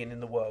 1 million in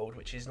the world,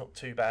 which is not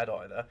too bad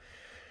either.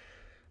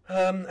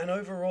 And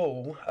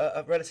overall,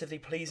 a relatively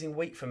pleasing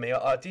week for me.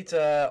 I did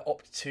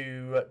opt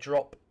to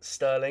drop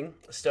Sterling.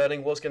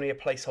 Sterling was going to be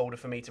a placeholder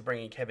for me to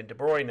bring in Kevin De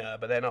Bruyne,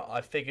 but then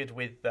I figured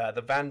with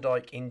the Van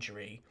Dijk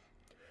injury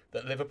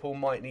that Liverpool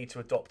might need to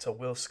adopt a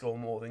will score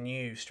more than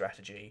you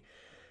strategy,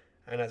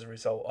 and as a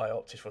result, I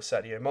opted for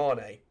Sadio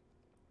Mane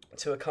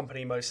to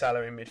accompany Mo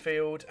Salah in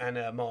midfield, and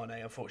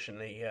Mane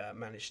unfortunately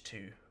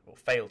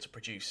failed to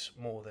produce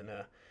more than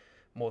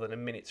a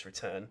minute's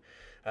return.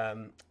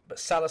 But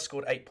Salah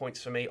scored 8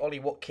 points for me. Ollie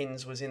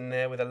Watkins was in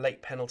there with a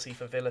late penalty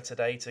for Villa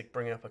today to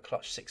bring up a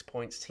clutch 6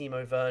 points.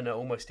 Timo Werner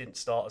almost didn't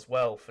start as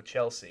well for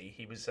Chelsea.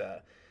 He was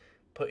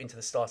put into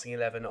the starting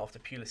 11 after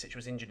Pulisic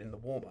was injured in the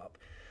warm-up.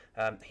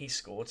 He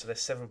scored, so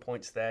there's 7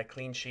 points there.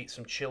 Clean sheets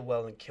from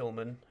Chilwell and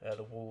Kilman,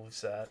 the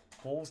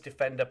Wolves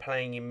defender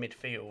playing in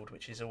midfield,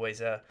 which is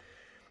always a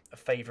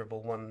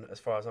favourable one as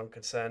far as I'm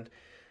concerned.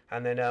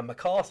 And then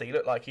McCarthy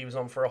looked like he was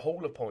on for a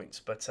haul of points,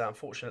 but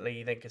unfortunately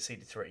he then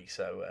conceded 3.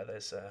 So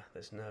there's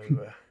no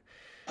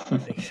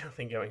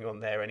nothing going on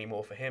there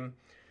anymore for him.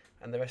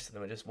 And the rest of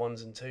them are just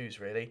 1s and 2s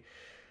really.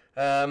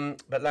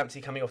 But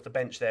Lamptey coming off the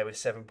bench there with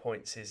 7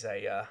 points is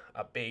a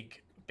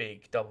big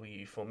big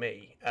W for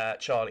me.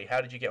 Charlie,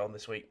 how did you get on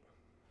this week?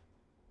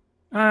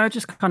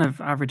 Just kind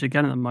of average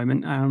again at the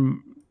moment.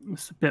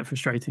 It's a bit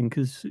frustrating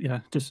because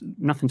just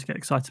nothing to get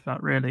excited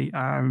about really.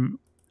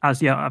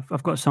 As yet,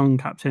 I've got a Son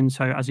captain,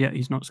 so as yet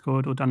he's not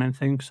scored or done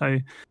anything. So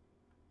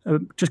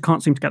just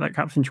can't seem to get that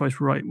captain choice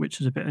right,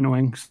 which is a bit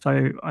annoying.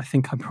 So I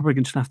think I'm probably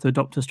going to have to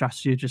adopt a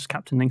strategy of just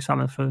captaining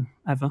Salah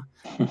forever.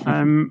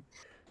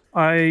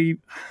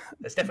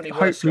 There's definitely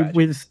worse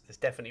strategies. There's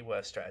definitely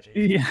worse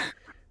strategies. Yeah.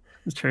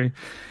 That's true.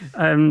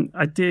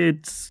 I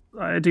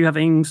do have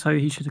Ings, so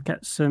he should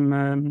get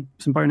some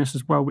bonus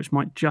as well, which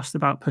might just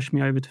about push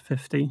me over to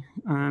 50.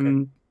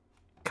 Okay.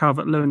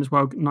 Calvert-Lewin as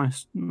well,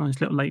 nice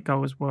little late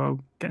goal as well,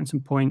 getting some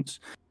points.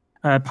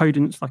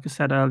 Podence, like I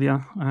said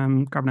earlier,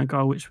 grabbing a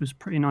goal, which was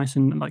pretty nice,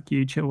 and like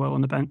you, Chilwell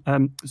on the bench.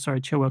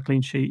 Chilwell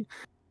clean sheet.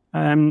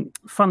 Fun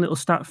little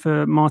stat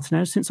for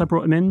Martinez. Since I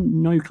brought him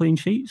in, no clean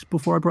sheets.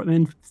 Before I brought him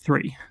in,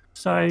 3.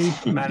 So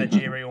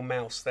managerial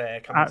mouse there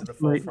coming to the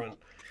forefront.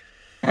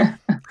 What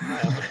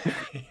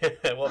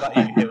about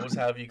you, Hills?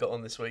 How have you got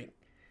on this week?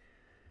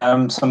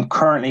 So I'm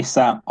currently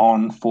sat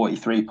on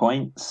 43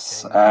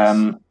 points. Okay,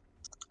 nice.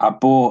 I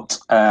bought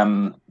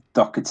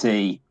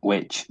Doherty,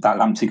 which that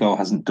Lamptey goal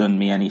hasn't done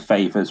me any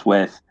favours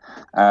with.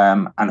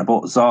 And I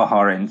bought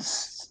Zaha in,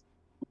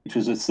 which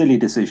was a silly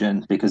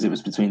decision because it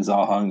was between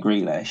Zaha and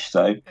Grealish.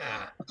 So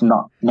it's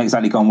not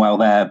exactly gone well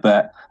there.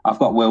 But I've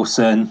got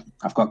Wilson,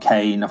 I've got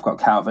Kane, I've got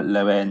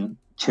Calvert-Lewin,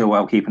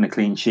 Chilwell keeping a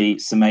clean sheet,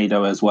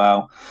 Semedo as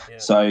well. Yeah.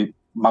 So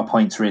my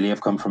points really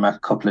have come from a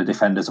couple of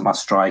defenders and my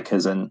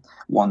strikers and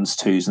 1s,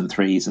 2s and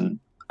 3s and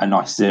a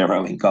nice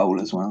 0 in goal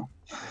as well.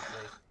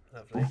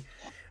 Lovely.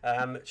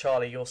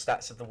 Charlie, your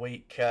stats of the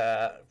week,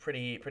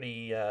 pretty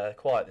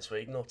quiet this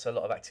week. Not a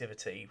lot of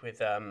activity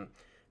with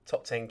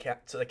top 10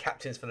 the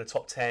captains for the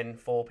top 10.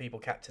 4 people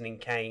captaining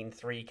Kane,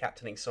 3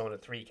 captaining Son,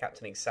 and 3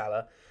 captaining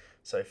Salah.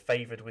 So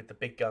favoured with the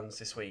big guns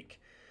this week.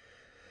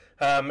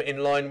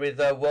 In line with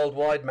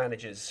worldwide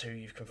managers, who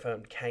you've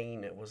confirmed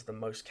Kane was the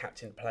most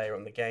captained player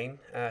on the game.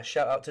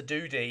 Shout out to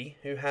Doody,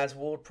 who has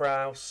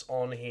Ward-Prowse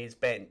on his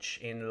bench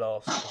in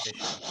last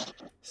position.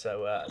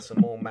 So some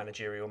more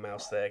managerial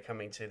mouse there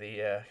coming to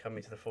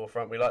the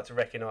forefront. We like to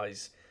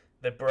recognise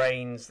the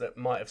brains that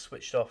might have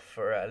switched off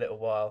for a little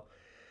while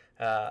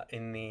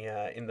in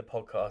the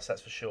podcast.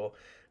 That's for sure.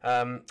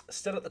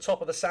 Still at the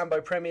top of the Sambo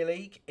Premier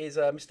League is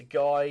Mr.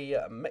 Guy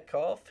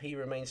Metcalf. He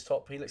remains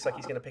top. He looks like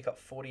he's going to pick up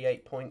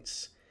 48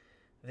 points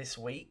this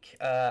week.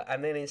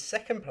 And then in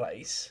second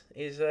place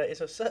is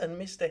a certain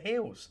Mr.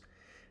 Hills.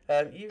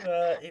 You've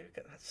got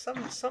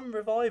some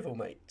revival,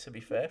 mate. To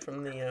be fair,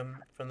 from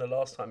the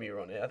last time you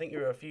were on it, I think you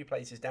were a few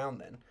places down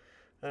then.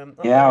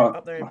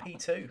 Up there in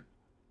P2.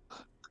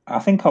 I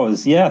think I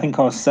was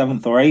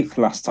 7th or 8th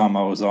last time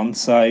I was on.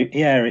 So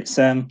yeah, it's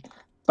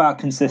about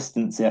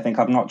consistency. I think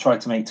I've not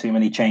tried to make too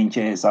many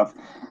changes. I've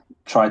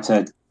tried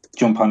to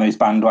jump on those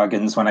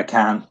bandwagons when I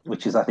can,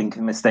 which is, I think,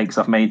 mistakes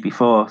I've made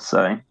before.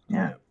 So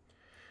yeah,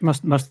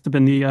 must have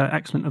been the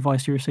excellent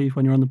advice you received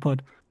when you were on the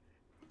pod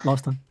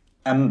last time.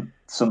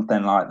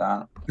 Something like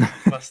that.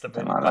 Must have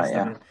been.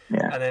 Yeah.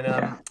 And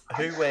then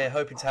who we're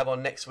hoping to have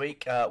on next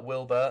week,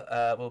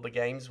 Wilbur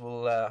Games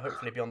will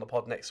hopefully be on the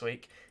pod next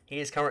week. He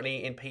is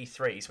currently in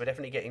P3, so we're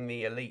definitely getting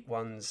the elite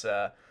ones.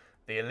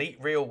 The elite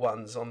real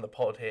ones on the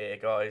pod here,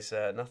 guys.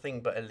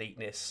 Nothing but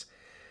eliteness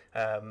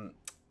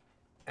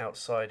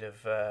outside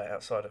of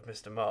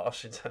Mr.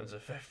 Marsh in terms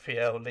of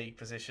FPL league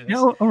positions. Yeah,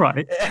 all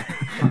right.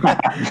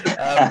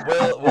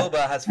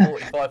 Wilbur has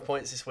 45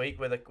 points this week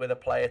with a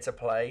player to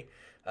play.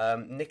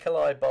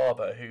 Nikolai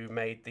Barber, who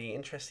made the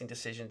interesting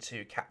decision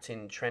to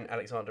captain Trent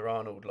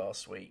Alexander-Arnold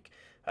last week,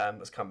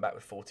 has come back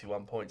with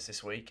 41 points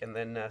this week. And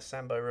then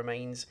Sambo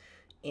remains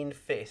in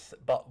 5th,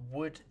 but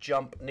would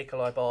jump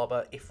Nikolai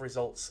Barber if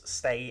results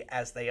stay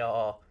as they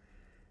are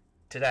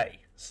today.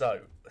 So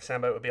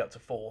Sambo would be up to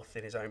 4th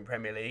in his own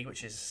Premier League,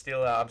 which is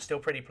still I'm still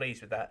pretty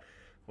pleased with that.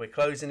 We're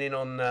closing in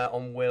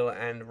on Will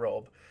and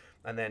Rob,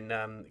 and then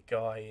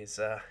Guy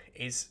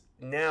is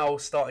now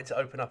starting to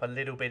open up a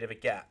little bit of a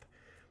gap.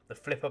 The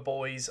Flipper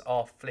boys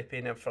are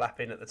flipping and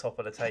flapping at the top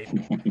of the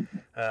table.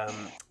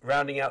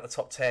 Rounding out the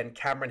top 10,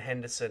 Cameron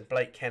Henderson,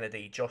 Blake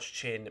Kennedy, Josh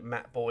Chin,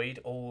 Matt Boyd,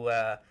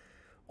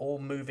 all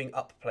moving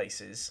up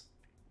places.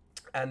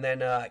 And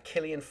then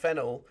Killian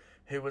Fennell,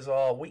 who was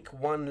our week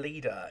 1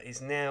 leader,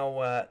 is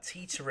now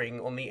teetering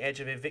on the edge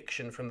of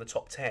eviction from the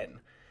top 10.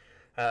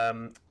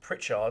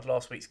 Pritchard,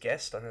 last week's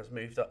guest, has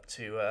moved up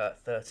to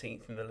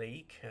 13th in the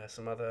league.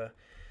 Some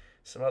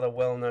other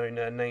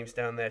well-known names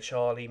down there.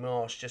 Charlie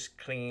Marsh just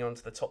clinging on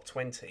to the top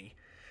 20.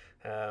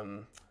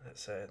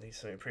 That's needs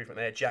some improvement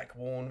there. Jack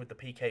Warren with the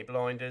PK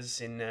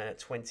Blinders in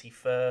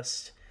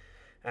 21st.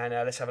 And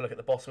let's have a look at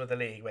the bottom of the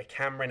league, where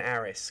Cameron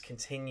Harris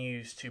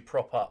continues to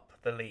prop up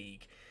the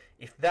league.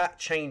 If that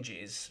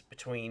changes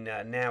between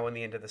now and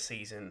the end of the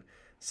season,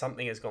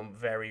 something has gone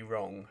very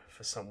wrong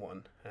for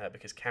someone,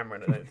 because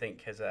Cameron, I don't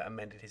think, has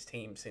amended his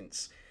team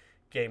since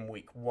game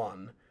week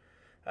 1.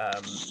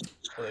 Well,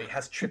 he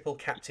has triple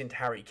captained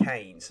Harry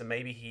Kane, so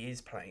maybe he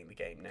is playing the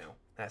game now.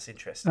 That's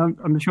interesting.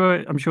 I'm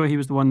sure he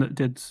was the one that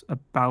did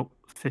about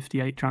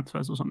 58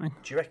 transfers or something.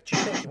 Do you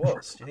think he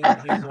was? Do you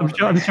think he was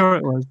the one? I'm sure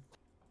it was.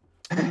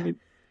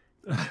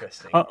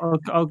 Interesting.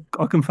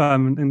 I'll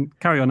confirm and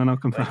carry on, and I'll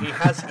confirm. Well, he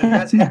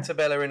has Hector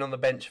Bellerin on the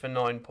bench for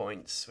 9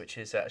 points, which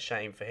is a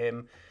shame for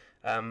him.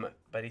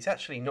 But he's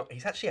actually not.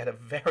 He's actually had a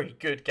very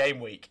good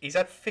game week. He's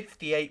had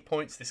 58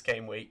 points this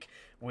game week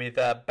with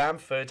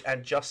Bamford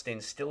and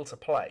Justin still to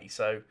play.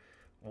 So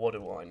what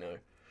do I know?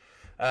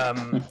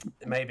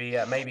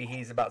 Maybe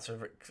he's about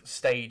to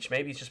stage.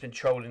 Maybe he's just been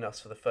trolling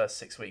us for the first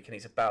 6 weeks, and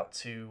he's about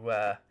to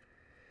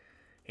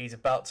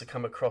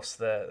come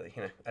across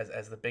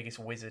as the biggest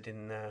wizard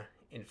in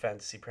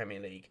fantasy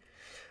Premier League.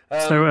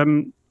 Go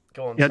on.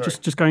 Yeah, sorry.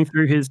 just going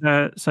through his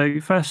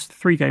first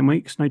 3 game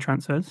weeks, no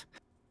transfers.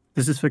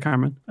 This is for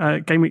Cameron.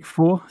 Game week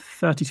 4,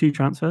 32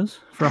 transfers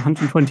for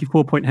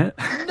 124-point hit.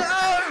 No.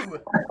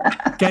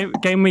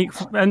 Game week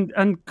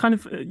and kind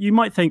of you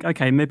might think,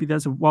 okay, maybe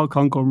there's a wild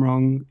card gone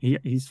wrong.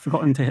 He's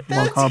forgotten to hit the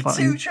wild card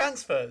button. 32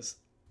 transfers.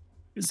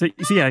 So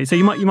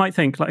you might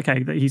think like,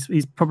 okay, that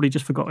he's probably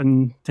just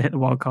forgotten to hit the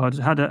wild card.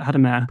 Had a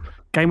mare.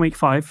 Game week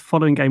 5,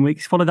 following game week,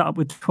 he's followed that up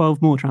with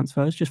 12 more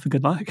transfers just for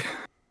good luck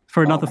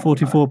for another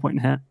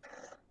 44-point hit.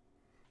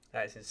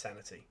 That is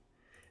insanity.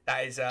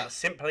 That is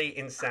simply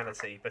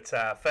insanity. But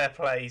fair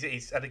play.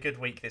 He's had a good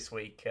week this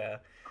week,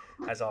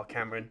 as our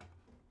Cameron.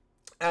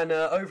 And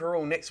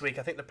overall, next week,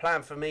 I think the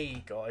plan for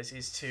me, guys,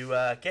 is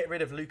to get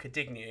rid of Luca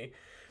Digny,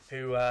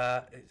 who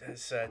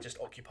has just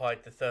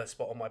occupied the 3rd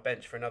spot on my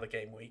bench for another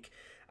game week.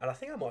 And I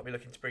think I might be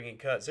looking to bring in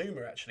Kurt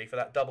Zouma, actually, for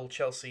that double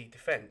Chelsea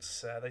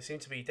defence. They seem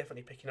to be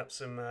definitely picking up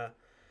some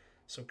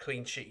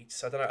clean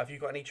sheets. I don't know, have you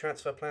got any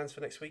transfer plans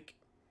for next week?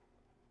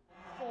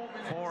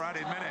 4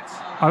 added minutes.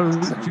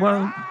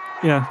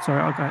 Yeah, sorry,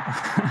 I'll go.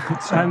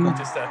 Just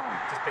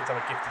picked up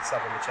a gifted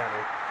sub on the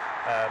channel.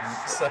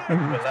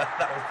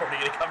 That was probably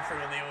going to come through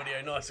on the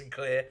audio nice and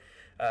clear.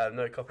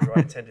 No copyright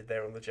intended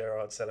there on the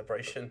Gerrard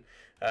celebration.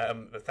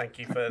 But thank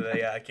you for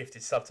the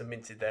gifted sub to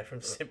Minted there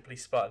from Simply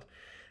Spud.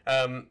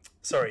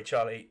 Sorry,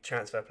 Charlie,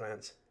 transfer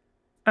plans.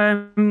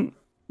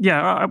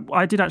 Yeah,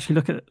 I did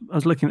actually I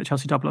was looking at the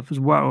Chelsea double up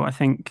as well. I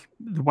think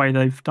the way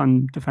they've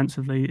done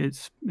defensively,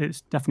 it's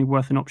definitely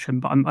worth an option.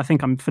 But I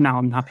think for now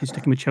I'm happy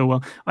sticking with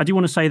Chilwell. I do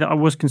want to say that I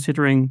was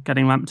considering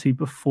getting Lamptey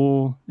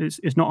before.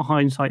 It's not a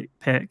hindsight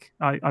pick.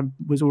 I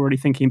was already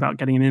thinking about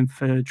getting him in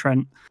for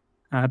Trent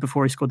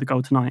before he scored the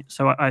goal tonight.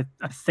 So I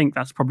think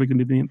that's probably going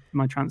to be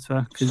my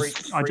transfer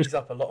because frees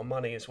up a lot of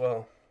money as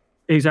well.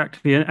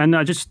 Exactly, and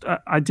I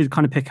did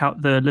kind of pick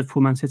out the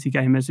Liverpool Man City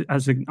game as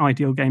an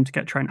ideal game to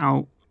get Trent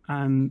out.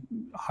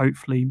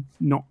 Hopefully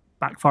not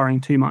backfiring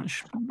too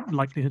much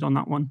likelihood on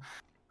that one.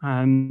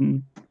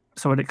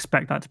 So I'd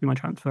expect that to be my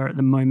transfer at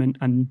the moment,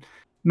 and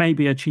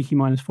maybe a cheeky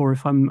 -4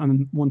 if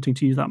I'm wanting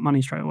to use that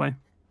money straight away.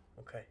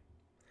 Okay.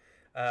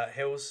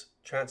 Hills,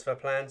 transfer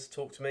plans,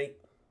 talk to me.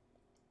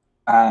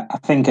 I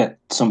think at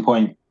some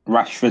point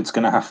Rashford's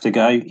going to have to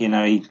go. You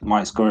know, he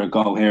might score a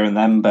goal here and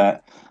then,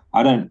 but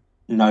I don't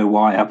know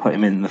why I put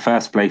him in the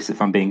first place,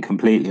 if I'm being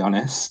completely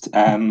honest.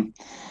 And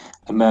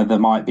there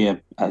might be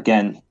a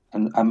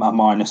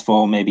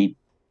 -4, maybe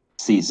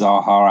see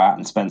Zaha out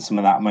and spend some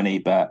of that money,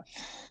 but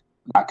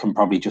that can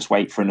probably just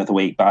wait for another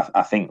week. But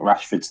I think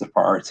Rashford's the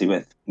priority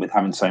with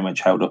having so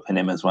much held up in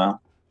him as well.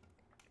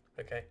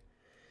 Okay,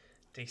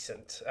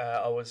 decent.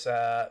 I was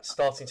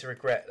starting to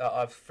regret that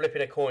I've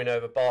flipping a coin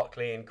over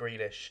Barkley and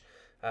Grealish.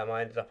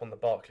 I ended up on the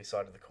Barkley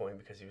side of the coin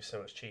because he was so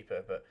much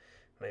cheaper, but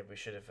maybe we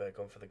should have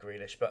gone for the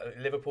Grealish. But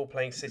Liverpool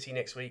playing City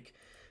next week,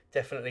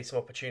 definitely some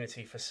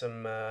opportunity for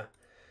some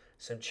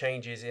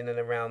changes in and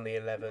around the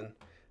 11.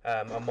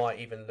 I might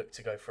even look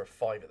to go for a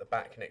 5 at the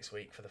back next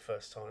week for the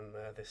first time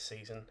this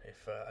season,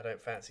 if I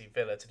don't fancy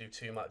Villa to do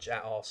too much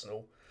at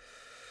Arsenal.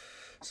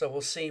 So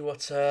we'll see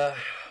what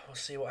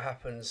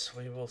happens.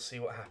 We will see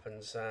what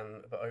happens.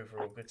 But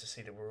overall, good to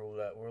see that we're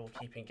all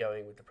keeping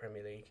going with the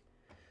Premier League.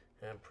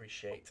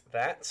 Appreciate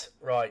that.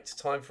 Right,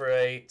 time for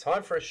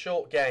a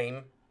short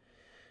game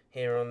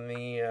here on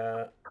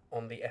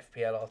the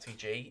FPL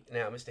RTG.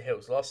 Now, Mr.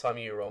 Hills, last time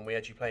you were on, we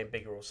had you playing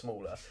Bigger or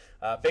Smaller.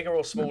 Bigger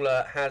or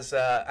Smaller has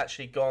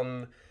actually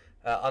gone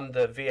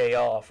under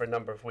VAR for a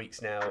number of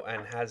weeks now,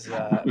 and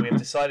we have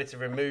decided to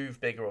remove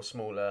Bigger or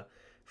Smaller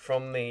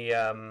from the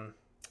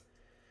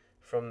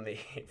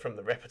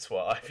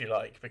repertoire, if you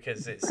like,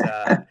 because it's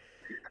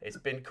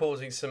been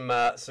causing some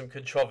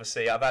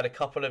controversy. I've had a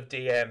couple of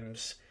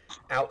DMs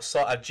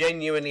outside. I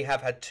genuinely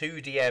have had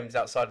 2 DMs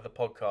outside of the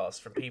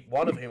podcast from people,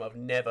 one of whom I've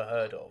never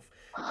heard of,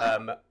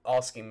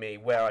 asking me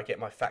where I get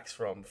my facts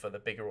from for the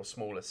Bigger or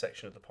Smaller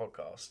section of the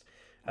podcast,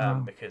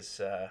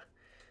 because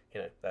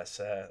that's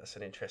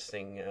an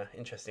interesting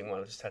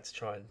one. I just had to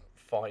try and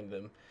find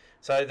them.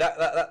 So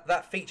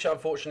that feature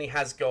unfortunately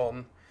has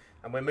gone,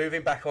 and we're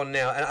moving back on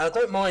now. And I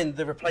don't mind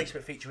the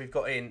replacement feature we've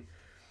got in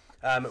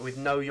with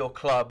Know Your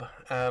Club,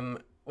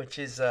 which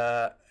is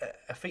a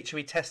feature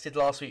we tested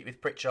last week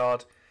with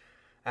Pritchard.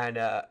 And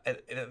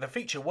the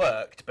feature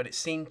worked, but it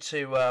seemed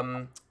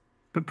to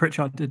But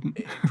Pritchard didn't.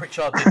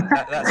 Pritchard didn't.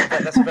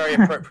 That's a very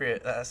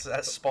appropriate.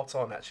 That's spot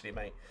on, actually,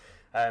 mate.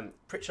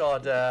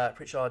 Pritchard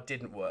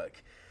didn't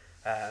work.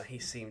 He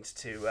seemed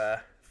to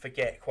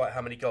forget quite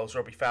how many goals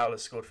Robbie Fowler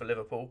scored for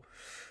Liverpool.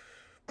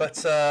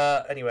 But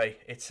anyway,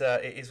 it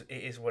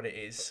is what it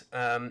is.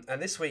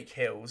 And this week,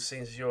 Hills,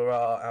 since you're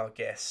our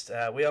guest,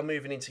 we are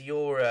moving into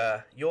your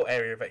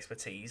area of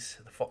expertise,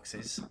 the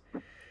Foxes,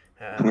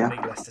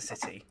 Big Leicester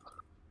City.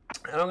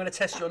 And I'm going to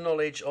test your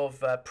knowledge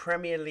of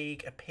Premier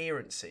League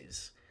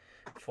appearances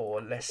for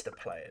Leicester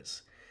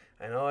players.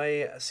 And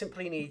I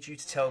simply need you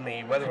to tell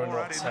me whether or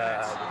not we've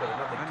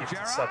got another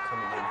gifted sub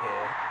coming in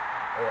here,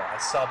 or a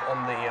sub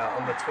on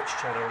the Twitch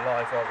channel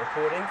live while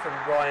recording from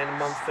Ryan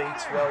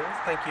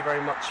Mumphy12. Thank you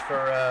very much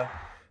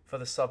for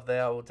the sub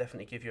there. I will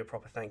definitely give you a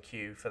proper thank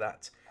you for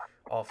that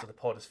after the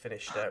pod has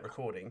finished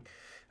recording.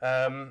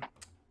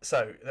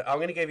 So I'm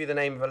going to give you the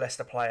name of a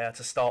Leicester player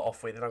to start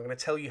off with, and I'm going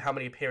to tell you how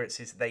many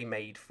appearances they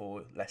made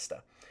for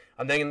Leicester.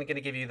 I'm then going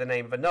to give you the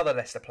name of another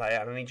Leicester player,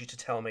 and I need you to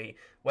tell me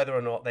whether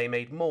or not they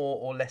made more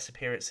or less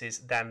appearances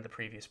than the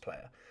previous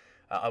player.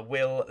 I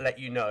will let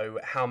you know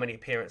how many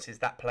appearances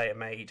that player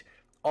made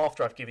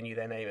after I've given you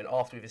their name and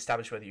after we've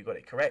established whether you got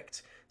it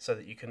correct, so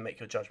that you can make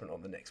your judgment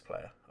on the next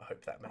player. I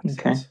hope that makes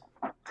sense.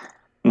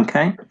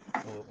 Okay.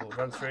 We'll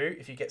run through.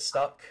 If you get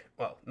stuck,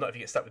 well, not if you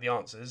get stuck with the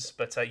answers,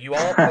 but you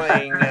are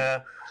playing.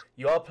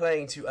 You are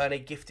playing to earn a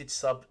gifted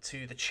sub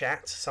to the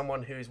chat.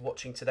 Someone who is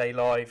watching today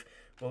live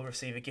will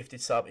receive a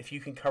gifted sub if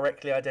you can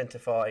correctly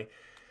identify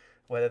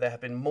whether there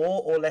have been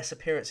more or less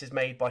appearances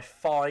made by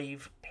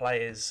 5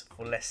 players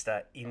for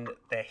Leicester in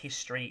their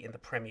history in the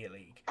Premier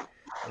League.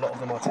 A lot of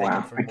them are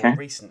taken from more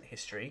recent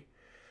history,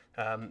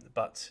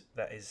 but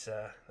that is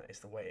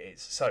the way it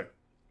is. So,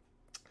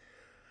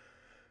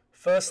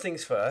 first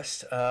things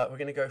first, we're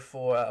going to go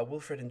for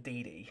Wilfred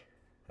Ndidi.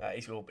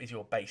 Is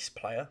your base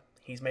player.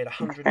 He's made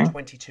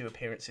 122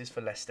 appearances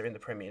for Leicester in the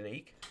Premier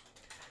League.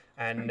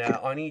 And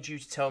I need you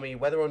to tell me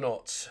whether or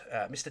not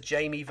Mr.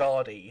 Jamie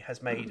Vardy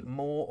has made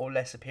more or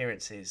less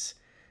appearances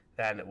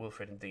than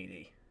Wilfred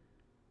Ndidi.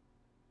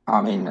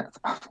 I mean,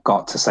 I've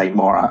got to say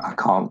more. I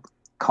can't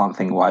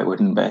think why it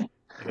wouldn't be. You're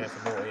going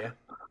for more, yeah?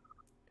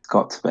 It's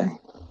got to be.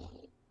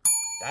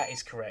 That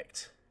is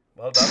correct.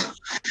 Well done.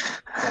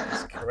 That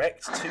is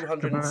correct.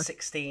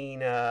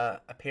 216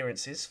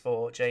 appearances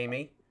for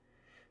Jamie.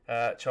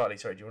 Charlie,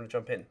 sorry, do you want to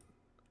jump in?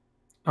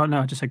 Oh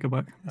no, I just said good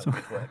work. That's all.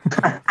 Good work.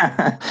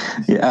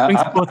 Yeah, The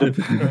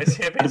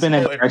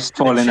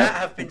chat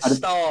have been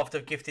starved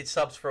of gifted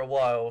subs for a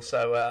while,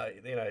 so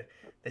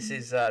this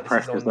is on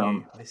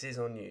you. This is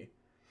on you.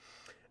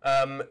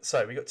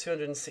 So we got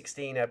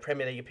 216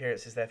 Premier League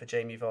appearances there for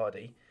Jamie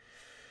Vardy.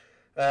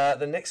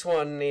 The next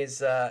one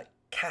is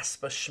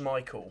Kasper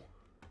Schmeichel.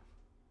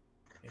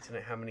 I need to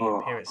know how many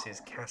appearances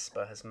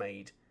Kasper has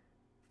made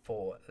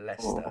for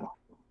Leicester.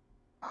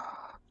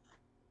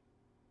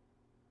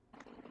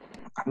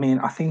 I mean,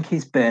 I think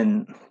he's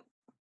played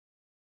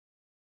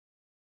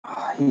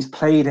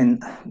in,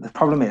 the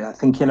problem is, I'm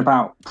thinking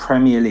about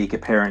Premier League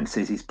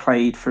appearances. He's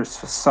played for us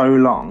for so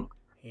long.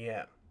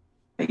 Yeah.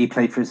 He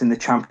played for us in the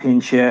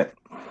Championship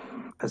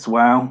as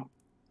well.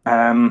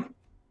 That's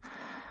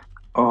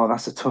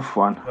a tough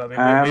one. Well,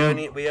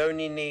 we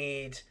only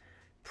need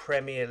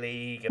Premier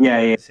League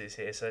appearances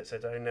here, so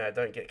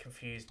don't get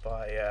confused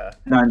by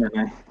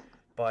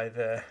by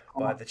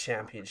the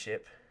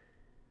Championship.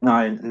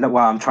 No,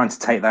 well, I'm trying to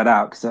take that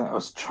out because I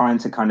was trying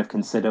to kind of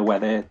consider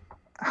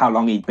how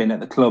long he'd been at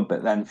the club,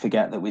 but then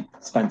forget that we'd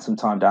spent some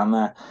time down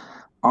there.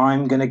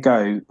 I'm going to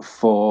go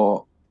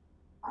for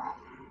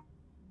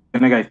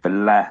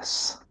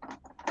less.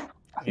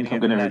 I think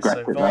I'm going to regret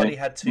it. So Vardy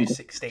had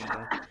 216.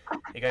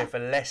 You're going for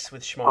less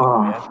with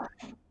Schmeichel,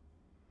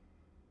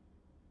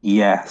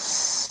 yeah?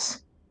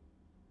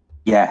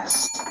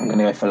 Yes. I'm going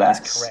to go for less.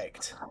 That's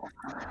correct.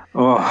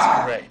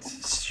 That's correct.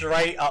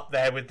 Straight up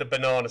there with the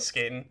banana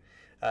skin.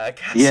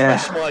 Kasper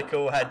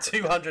Schmeichel had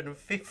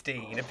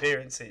 215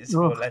 appearances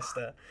for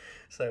Leicester,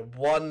 so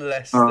one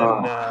less than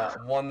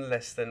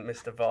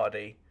Mr.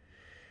 Vardy.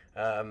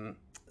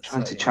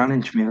 Trying to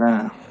challenge me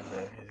there.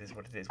 It is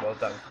what it is. Well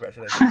done.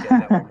 Congratulations on getting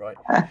that one right.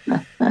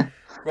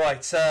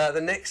 Right.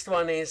 The next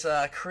one is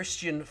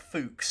Christian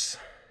Fuchs.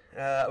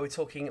 Are we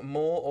talking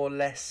more or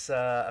less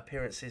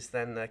appearances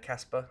than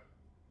Kasper?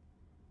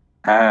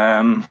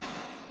 I'm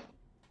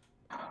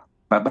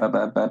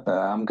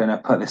going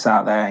to put this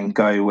out there and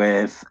go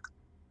with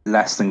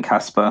less than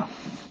Kasper.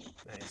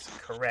 That is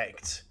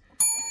correct.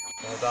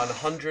 Well done.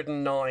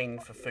 109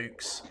 for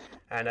Fuchs.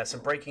 And some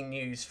breaking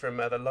news from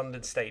the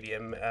London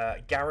Stadium.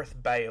 Gareth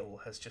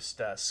Bale has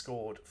just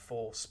scored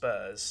for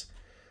Spurs.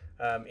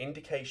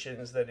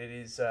 Indications that it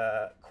is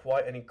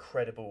quite an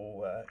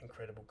incredible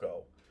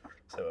goal.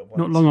 So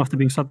not long after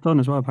being subbed on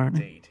as well,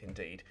 apparently.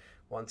 Indeed.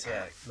 One to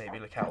maybe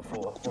look out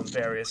for on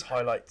various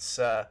highlights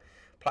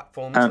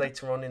platforms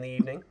later on in the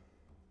evening.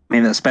 I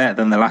mean, that's better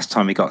than the last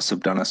time he got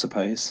subbed on, I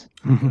suppose.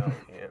 Yeah,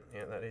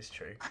 that is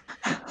true.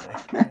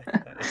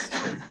 That is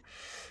true.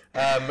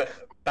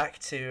 Back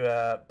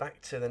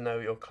to the Know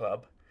Your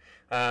Club.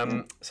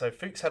 So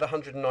Fuchs had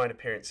 109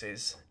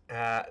 appearances.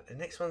 The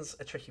next one's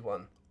a tricky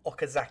one.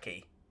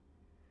 Okazaki.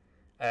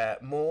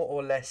 More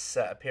or less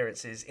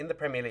appearances in the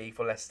Premier League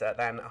for Leicester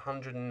than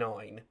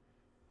 109.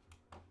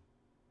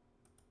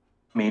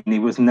 I mean, he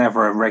was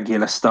never a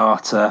regular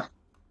starter.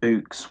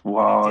 Fuchs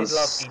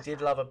was. He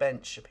did love a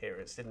bench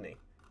appearance, didn't he?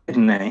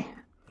 Didn't he?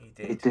 He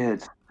did. He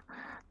did.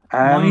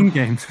 9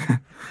 games.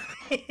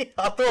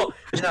 I thought,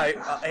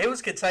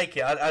 Hills could take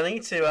it. I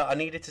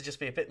needed to just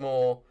be a bit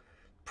more.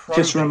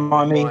 Just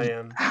remind me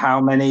how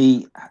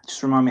many.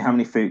 Just remind me how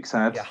many Fuchs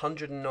had. Yeah,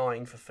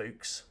 109 for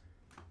Fuchs.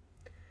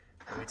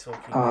 Are we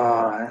talking?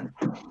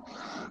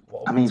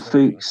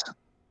 Fuchs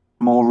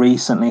more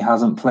recently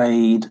hasn't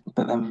played,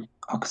 but then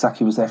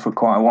Okazaki was there for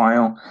quite a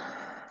while.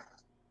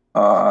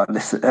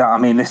 This is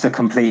a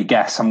complete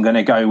guess. I'm going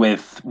to go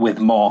with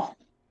more.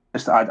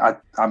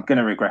 I'm going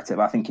to regret it,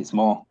 but I think it's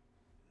more.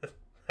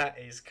 That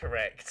is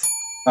correct.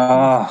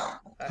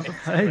 That is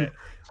correct.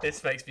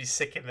 This makes me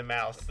sick in the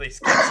mouth. These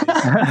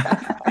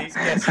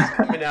guesses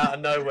coming out of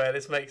nowhere.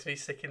 This makes me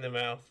sick in the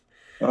mouth.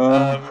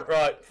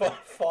 Right,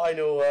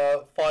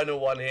 final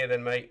one here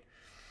then, mate.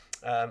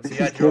 So you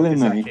had your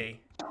Okazaki.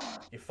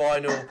 Your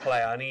final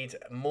player. I need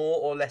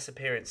more or less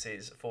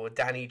appearances for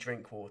Danny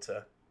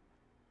Drinkwater.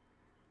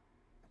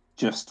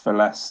 Just for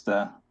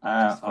Leicester.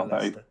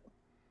 Leicester.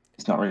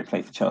 He's not really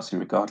played for Chelsea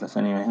regardless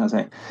anyway, has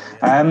he?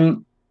 Yeah.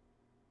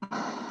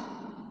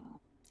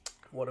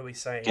 What are we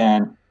saying?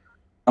 Again,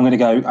 I'm going to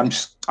go. I'm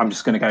just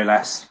going to go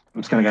less.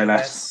 I'm just going to go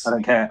less. I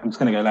don't care. I'm just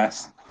going to go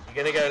less.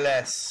 You're going to go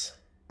less.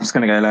 I'm just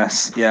going to go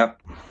less.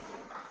 Yep.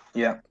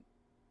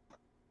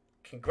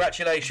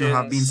 Congratulations. You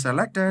have been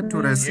selected to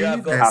receive you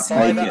have got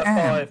 5 out of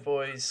 5,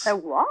 boys. So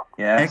what?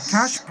 Yes. A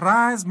cash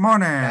prize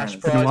money. Cash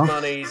prize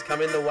money's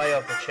come in the way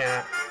of the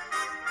chat.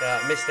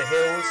 Mr.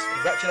 Hills,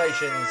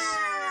 congratulations.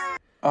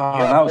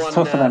 That was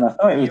tougher than I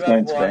thought it was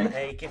going to be. You have won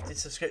a gifted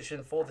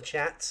subscription for the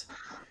chat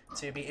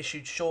to be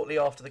issued shortly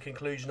after the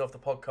conclusion of the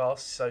podcast.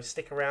 So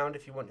stick around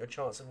if you want your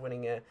chance of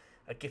winning a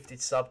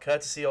gifted sub,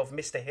 courtesy of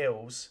Mr.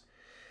 Hills.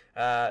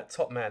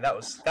 Top man, that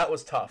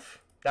was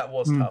tough. That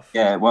was tough.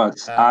 Yeah, it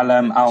was.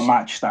 I'll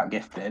match that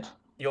gifted.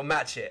 You'll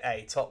match it,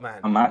 top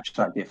man. I'll match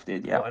that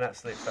gifted. Yeah. What an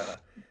absolute fella.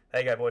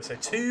 There you go, boys. So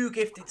 2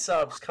 gifted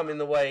subs come in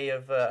the way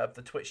of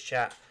the Twitch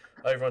chat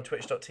over on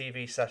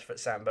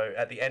twitch.tv/FootSambo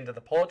at the end of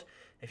the pod.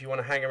 If you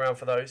want to hang around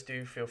for those,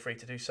 do feel free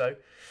to do so.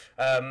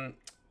 The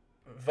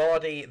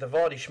Vardy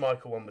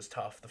Schmeichel one was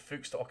tough. The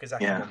Fuchs to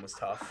Okazaki one was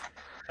tough.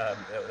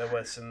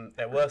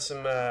 There were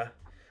some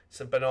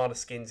banana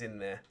skins in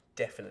there,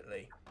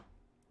 definitely.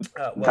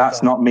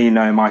 That's not me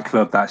knowing my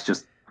club. That's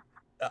just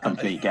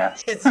complete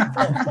guess. It's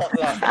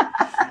potluck.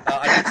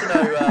 I need to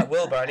know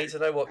Wilbur. I need to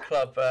know what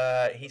club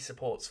he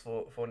supports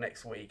for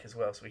next week as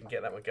well, so we can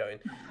get that one going.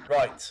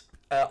 Right,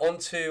 on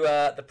to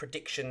the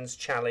predictions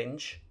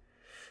challenge.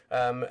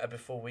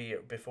 Before we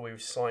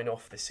sign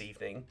off this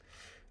evening,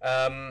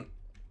 we're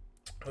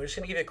just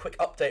going to give you a quick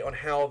update on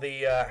how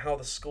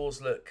the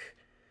scores look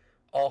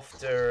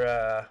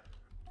after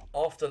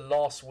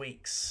last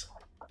week's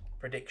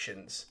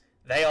predictions.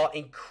 They are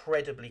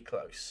incredibly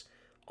close.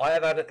 I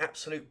have had an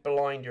absolute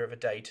blinder of a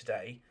day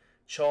today.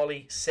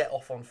 Charlie set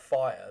off on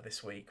fire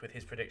this week with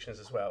his predictions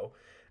as well,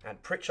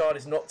 and Pritchard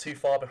is not too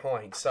far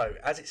behind. So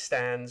as it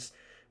stands,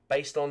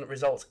 based on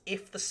results,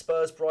 if the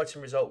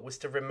Spurs-Brighton result was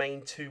to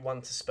remain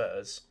 2-1 to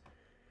Spurs,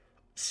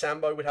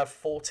 Sambo would have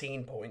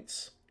 14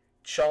 points,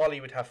 Charlie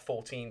would have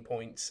 14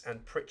 points,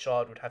 and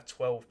Pritchard would have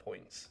 12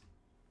 points.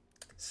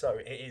 So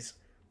it is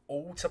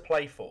all to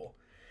play for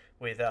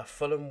with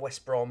Fulham,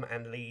 West Brom,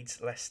 and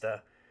Leeds,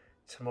 Leicester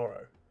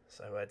tomorrow.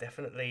 So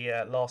definitely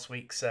last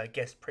week's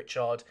guest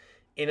Pritchard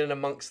in and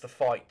amongst the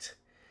fight.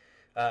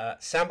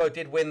 Sambo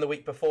did win the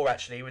week before,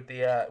 actually, with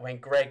the when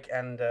Greg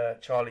and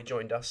Charlie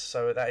joined us.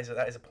 So that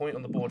is a point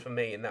on the board for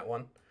me in that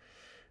one.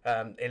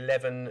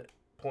 11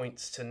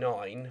 points to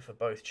 9 for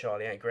both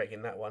Charlie and Greg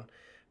in that one.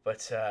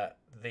 But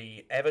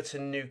the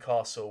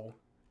Everton-Newcastle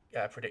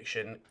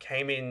prediction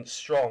came in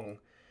strong.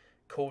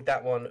 Called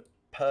that one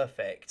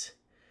perfect.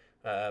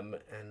 And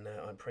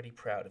I'm pretty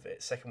proud of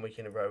it. Second week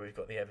in a row we've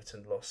got the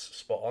Everton loss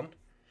spot on.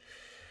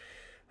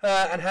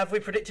 And have we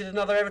predicted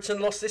another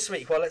Everton loss this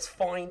week? Well, let's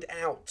find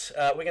out.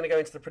 We're going to go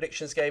into the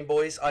predictions game,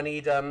 boys. I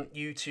need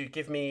you to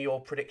give me your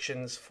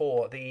predictions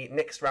for the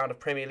next round of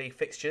Premier League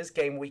fixtures,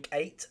 game week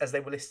 8, as they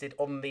were listed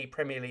on the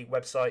Premier League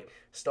website,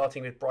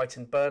 starting with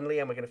Brighton Burnley,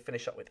 and we're going to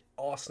finish up with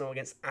Arsenal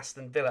against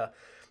Aston Villa.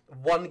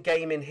 One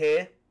game in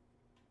here,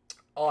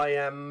 I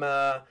am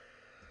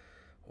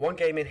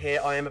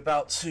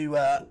about to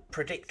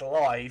predict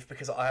live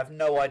because I have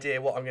no idea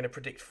what I'm going to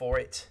predict for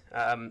it.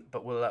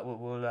 But we'll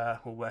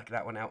work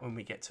that one out when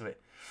we get to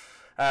it.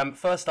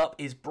 First up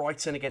is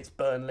Brighton against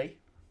Burnley,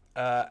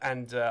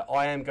 and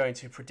I am going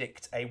to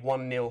predict a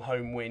 1-0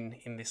 home win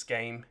in this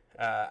game.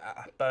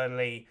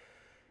 Burnley,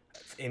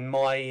 in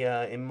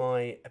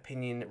my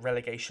opinion,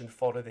 relegation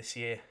fodder this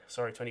year.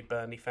 Sorry to any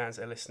Burnley fans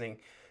that are listening.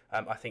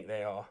 I think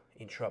they are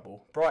in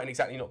trouble. Brighton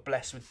exactly not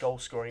blessed with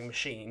goal-scoring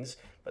machines,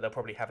 but they'll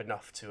probably have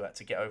enough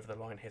to get over the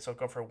line here. So I've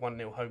gone for a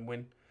 1-0 home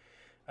win.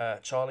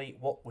 Charlie,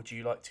 what would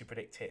you like to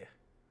predict here?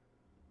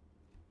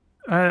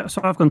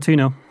 So I've gone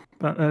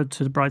 2-0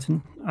 to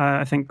Brighton.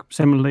 I think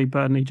similarly,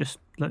 Burnley just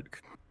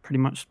look pretty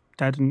much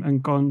dead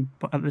and gone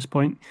at this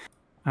point.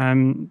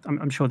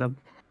 I'm sure they'll,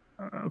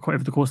 quite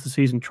over the course of the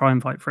season, try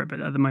and fight for it,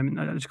 but at the moment,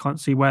 I just can't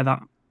see where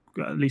that,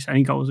 at least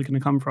any goals are going to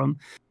come from.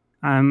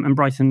 And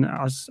Brighton,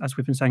 as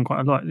we've been saying quite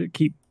a lot,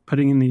 keep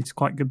putting in these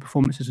quite good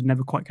performances and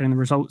never quite getting the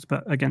results.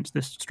 But against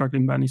this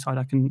struggling Burnley side,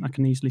 I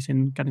can easily see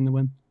them getting the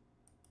win.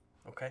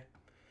 Okay.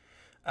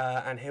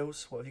 And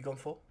Hills, what have you gone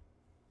for?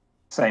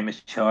 Same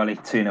as Charlie,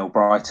 2-0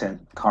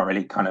 Brighton. Can't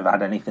really kind of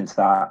add anything to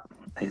that.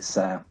 It's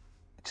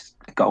just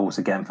goals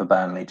again for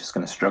Burnley, just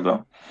going to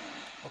struggle.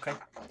 Okay.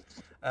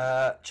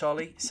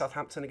 Charlie,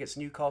 Southampton against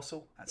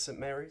Newcastle at St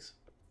Mary's.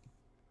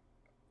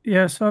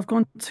 Yeah, so I've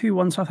gone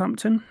 2-1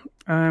 Southampton.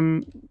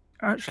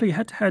 Actually,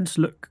 head-to-heads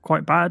look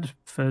quite bad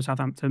for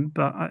Southampton,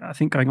 but I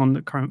think going on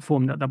the current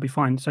form, that they'll be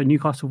fine. So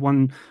Newcastle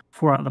won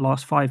 4 out of the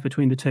last 5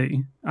 between the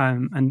two,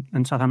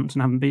 and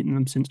Southampton haven't beaten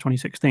them since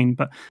 2016.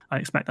 But I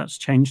expect that's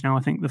changed now. I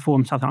think the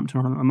form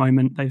Southampton are on at the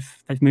moment,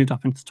 they've moved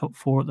up into the top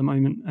 4 at the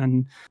moment,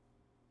 and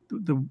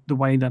the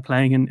way they're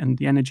playing and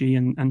the energy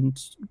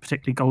and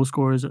particularly goal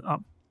scorers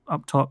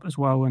up top as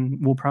well,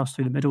 and Ward-Prowse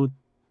through the middle,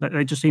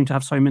 they just seem to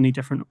have so many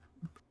different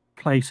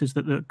places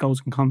that the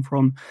goals can come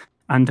from.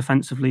 And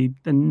defensively,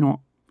 they're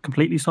not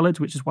completely solid,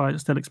 which is why I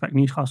still expect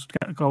Newcastle to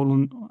get a goal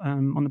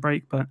on the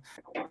break. But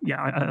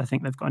yeah, I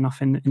think they've got enough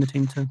in the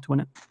team to win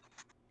it.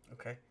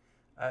 Okay.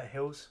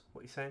 Hills, what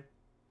are you saying?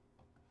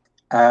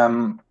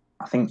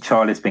 I think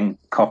Charlie's been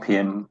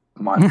copying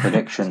my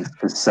predictions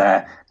because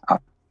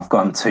I've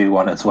gone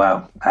 2-1 as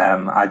well.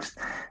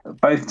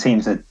 Both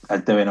teams are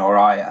doing all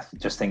right. I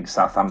just think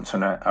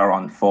Southampton are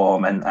on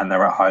form and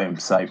they're at home.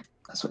 So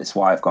that's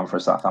why I've gone for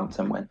a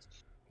Southampton win.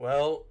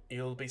 Well,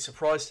 you'll be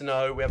surprised to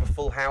know we have a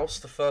full house,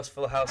 the first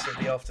full house of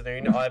the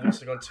afternoon. I've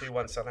also gone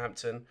 2-1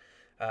 Southampton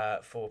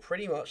for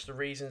pretty much the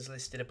reasons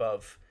listed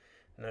above.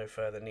 No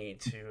further need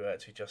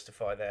to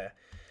justify there.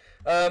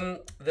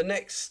 The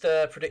next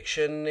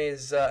prediction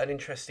is an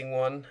interesting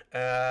one.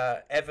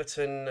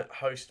 Everton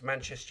host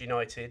Manchester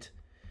United.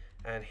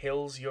 And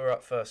Hills, you're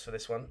up first for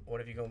this one. What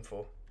have you gone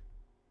for?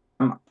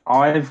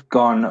 I've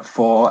gone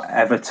for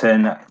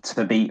Everton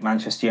to beat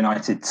Manchester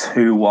United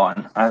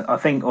 2-1. I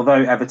think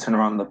although Everton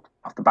are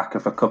off the back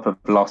of a couple of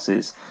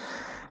losses,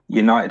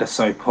 United are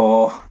so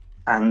poor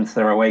and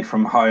they're away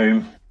from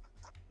home.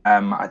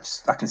 I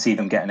can see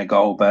them getting a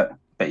goal, but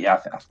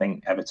yeah, I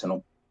think Everton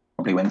will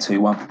probably win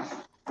 2-1.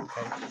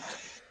 Okay.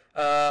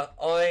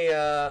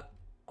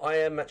 I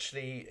am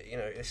actually,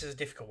 this is a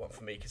difficult one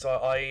for me because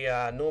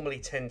I normally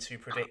tend to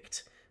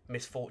predict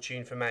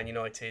misfortune for Man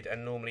United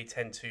and normally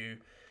tend to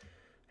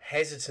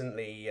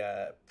hesitantly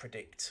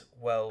predict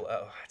well.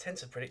 I tend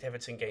to predict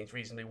Everton games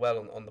reasonably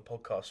well on the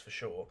podcast for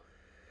sure.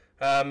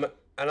 And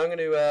I'm just going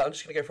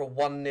to go for a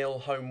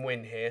 1-0 home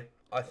win here.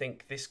 I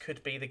think this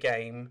could be the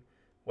game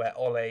where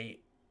Ole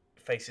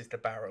faces the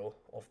barrel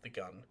of the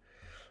gun.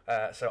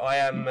 So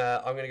I'm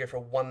going to go for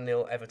a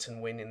 1-0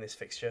 Everton win in this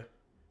fixture.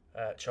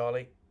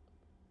 Charlie?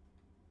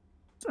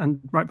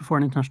 And right before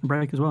an international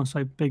break as well,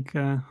 so big,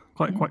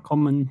 quite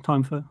common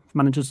time for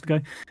managers to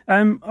go.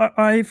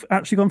 I've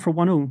actually gone for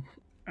 1-1.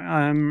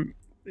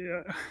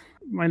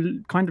 My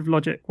kind of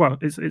logic, well,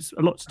 it's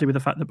a lot to do with the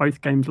fact that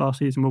both games last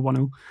season were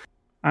 1-0.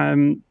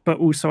 But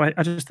also, I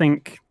just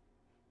think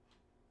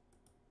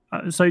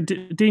so.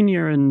 Digne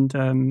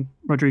and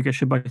Rodriguez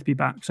should both be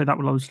back, so that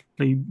will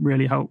obviously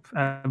really help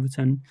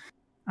Everton.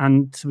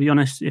 And to be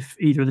honest, if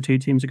either of the two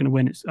teams are going to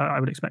win, I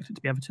would expect it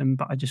to be Everton.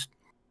 But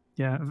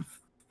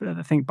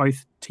I think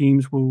both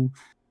teams will,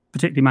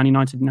 particularly Man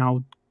United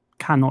now,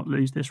 cannot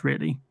lose this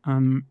really.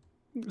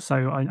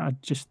 So I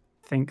just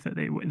think that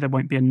there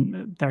won't be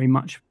very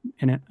much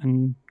in it,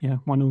 and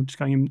 1-0 just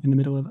going in the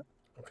middle of it.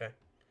 Okay.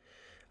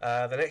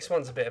 The next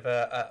one's a bit of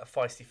a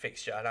feisty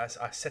fixture, and I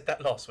said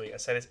that last week. I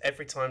said it's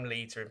every time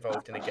Leeds are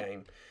involved in a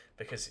game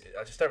because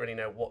I just don't really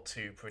know what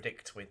to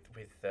predict with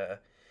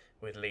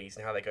Leeds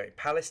and how they go.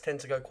 Palace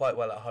tend to go quite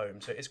well at home,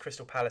 so it is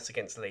Crystal Palace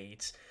against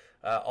Leeds.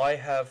 I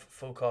have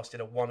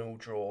forecasted a 1-1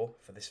 draw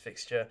for this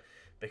fixture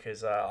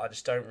because I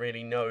just don't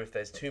really know if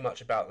there's too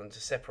much about them to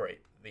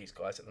separate these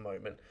guys at the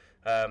moment.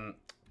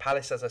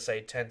 Palace, as I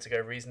say, tend to go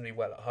reasonably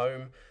well at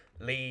home.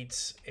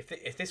 Leeds,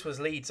 if this was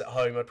Leeds at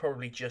home, I'd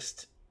probably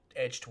just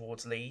edge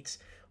towards Leeds.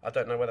 I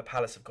don't know whether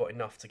Palace have got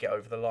enough to get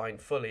over the line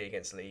fully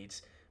against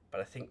Leeds, but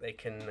I think they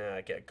can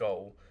get a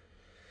goal.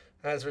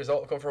 As a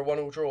result, I've gone for a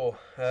 1-1 draw.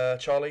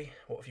 Charlie,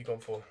 what have you gone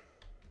for?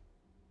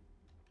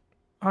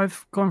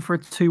 I've gone for a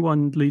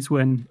 2-1 Leeds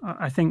win.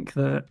 I think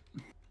that,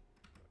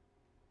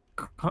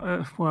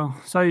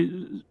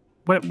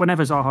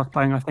 whenever Zaha's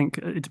playing, I think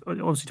it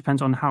obviously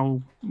depends on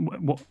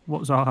what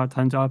Zaha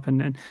turns up,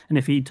 and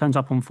if he turns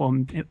up on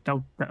form,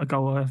 they'll get a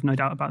goal. I have no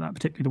doubt about that,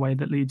 particularly the way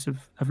that Leeds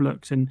have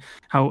looked and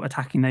how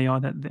attacking they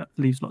are. That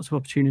leaves lots of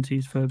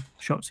opportunities for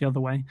shots the other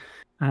way.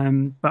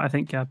 But I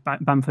think,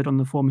 Bamford on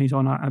the form he's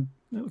on, I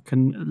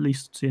can at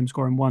least see him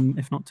scoring 1,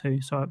 if not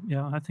 2. So,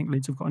 I think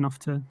Leeds have got enough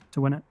to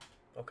win it.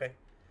 Okay.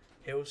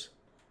 Hills?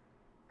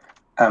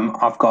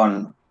 I've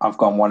gone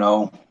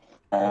 1-0.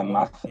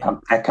 I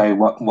echo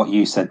what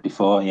you said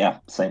before. Yeah,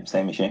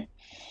 same as you.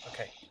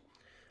 Okay.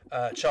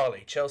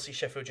 Charlie, Chelsea,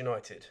 Sheffield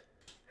United.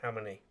 How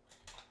many?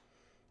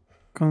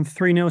 Gone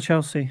 3-0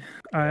 Chelsea.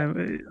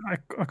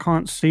 I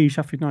can't see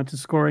Sheffield United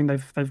scoring.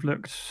 They've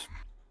looked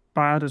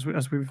bad as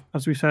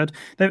we've said.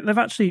 They've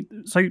actually,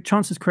 so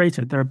chances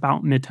created, they're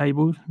about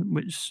mid-table,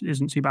 which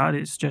isn't too bad.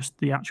 It's just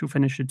the actual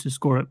finisher to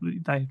score it.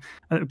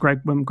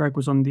 When Greg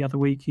was on the other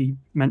week, he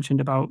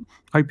mentioned about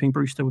hoping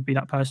Brewster would be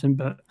that person,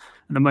 but at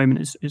the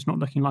moment it's not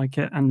looking like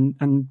it.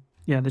 And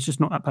yeah, there's just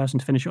not that person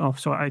to finish it off.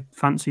 So I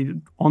fancy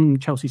on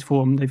Chelsea's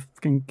form, they've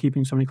been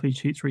keeping so many clean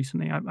sheets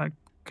recently. I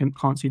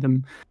can't see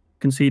them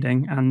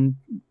conceding, and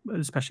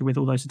especially with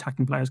all those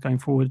attacking players going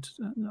forward,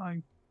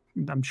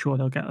 I'm sure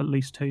they'll get at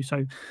least 2.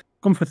 So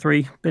gone for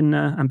 3. Been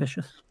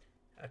ambitious.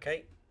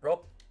 Okay,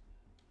 Rob?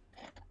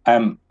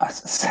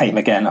 Same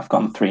again. I've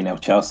gone 3-0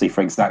 Chelsea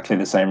for exactly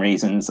the same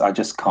reasons. I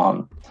just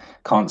can't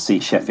see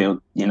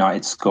Sheffield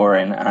United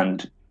scoring,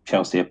 and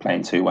Chelsea are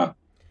playing too well.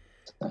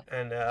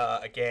 And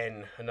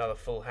again, another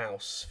full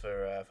house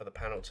for the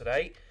panel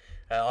today.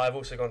 I've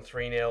also gone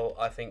 3-0.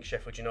 I think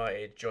Sheffield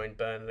United joined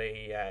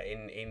Burnley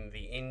in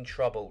the in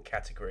trouble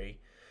category.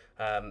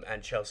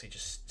 And Chelsea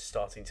just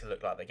starting to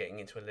look like they're getting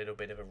into a little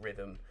bit of a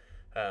rhythm,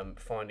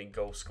 finding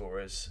goal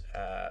scorers,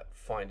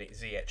 finding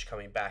Ziyech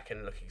coming back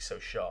and looking so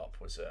sharp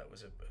was a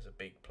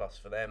big plus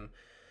for them.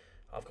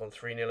 I've gone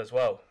 3-0 as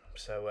well.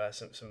 So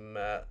some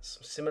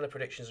similar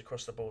predictions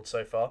across the board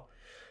so far.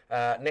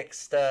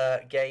 Next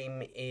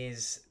game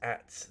is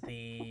at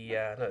the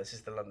no, this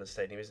is the London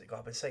Stadium, isn't it? God,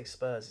 I've been saying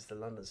Spurs is the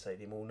London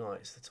Stadium all night.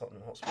 It's the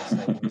Tottenham Hotspur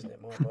Stadium, isn't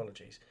it? My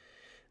apologies.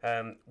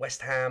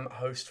 West Ham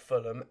host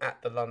Fulham at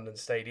the London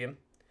Stadium.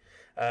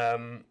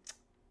 Hills,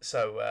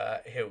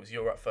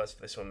 you're up first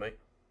for this one, mate.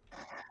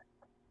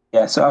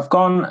 Yeah, so I've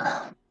gone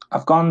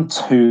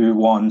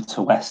 2-1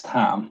 to West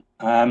Ham.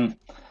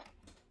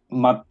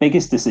 My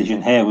biggest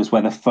decision here was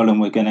whether Fulham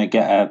were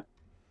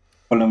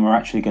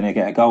actually going to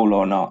get a goal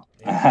or not.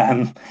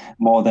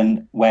 More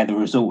than where the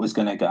result was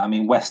going to go. I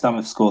mean, West Ham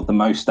have scored the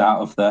most out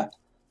of the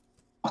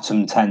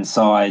bottom 10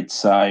 sides,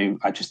 so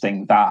I just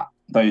think that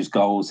those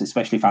goals,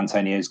 especially if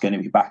Antonio is going to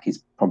be back,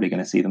 he's probably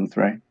going to see them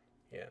through.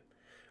 Yeah.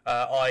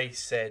 I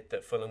said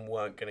that Fulham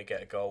weren't going to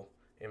get a goal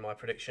in my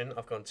prediction.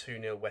 I've gone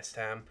 2-0 West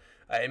Ham.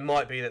 It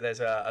might be that there's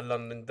a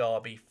London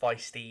derby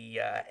feisty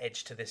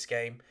edge to this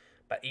game,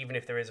 but even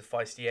if there is a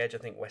feisty edge, I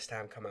think West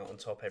Ham come out on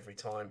top every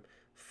time.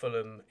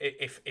 Fulham,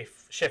 if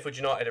Sheffield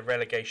United are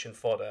relegation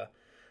fodder,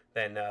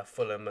 then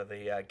Fulham are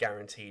the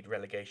guaranteed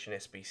relegation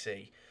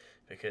SBC,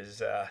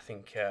 because I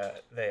think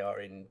they are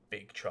in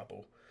big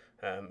trouble.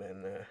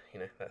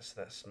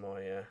 That's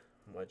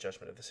my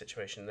judgment of the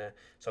situation there.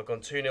 So I've gone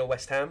 2-0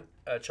 West Ham.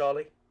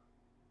 Charlie?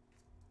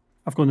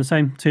 I've gone the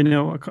same,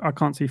 2-0. I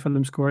can't see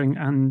Fulham scoring,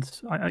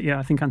 and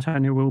I think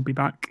Antonio will be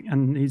back,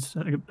 and he's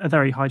a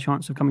very high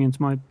chance of coming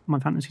into my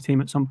fantasy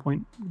team at some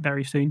point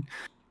very soon.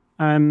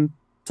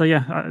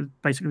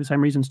 Basically the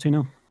same reasons,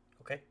 2-0.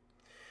 Okay.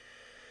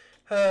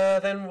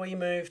 Then we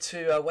move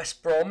to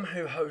West Brom,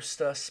 who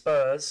host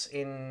Spurs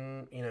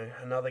in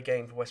another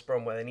game for West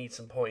Brom where they need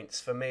some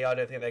points. For me, I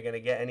don't think they're going to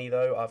get any,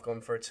 though. I've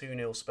gone for a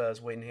 2-0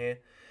 Spurs win here.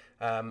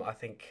 I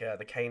think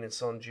the Kane and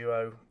Son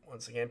duo,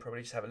 once again,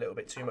 probably just have a little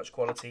bit too much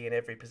quality in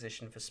every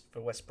position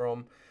for West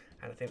Brom,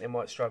 and I think they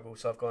might struggle.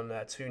 So I've gone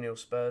 2-0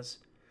 Spurs.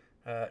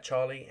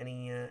 Charlie,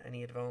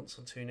 any advance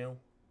on 2-0?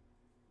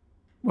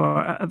 Well,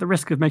 at the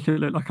risk of making it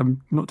look like I'm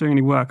not doing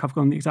any work, I've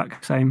gone the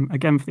exact same,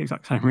 again for the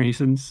exact same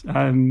reasons.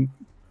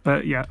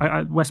 But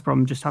yeah, West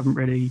Brom just haven't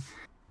really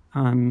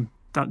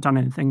done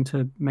anything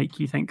to make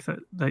you think that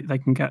they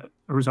can get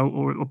a result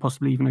or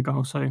possibly even a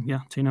goal. So yeah,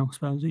 2-0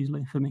 Spurs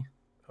easily for me.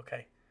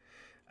 Okay.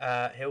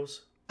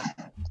 Hills?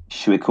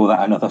 Should we call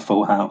that another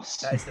full house?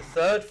 That is the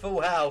third full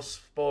house,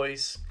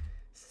 boys.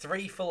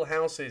 3 full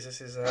houses.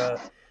 This is...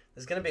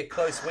 There's going to be a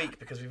close week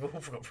because we've all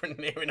got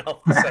near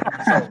enough the same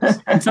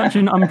results. It's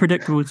actually an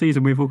unpredictable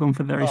season. We've all gone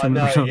for very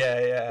similar results.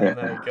 Yeah.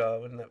 No,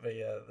 God, wouldn't that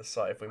be the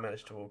sight if we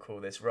managed to all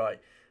call this right?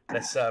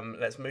 Let's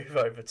move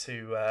over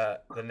to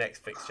the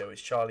next fixture,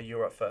 which Charlie,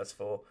 you're up first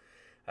for.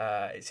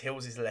 It's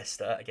Hills'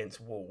 Leicester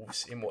against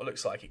Wolves in what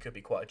looks like it could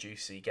be quite a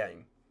juicy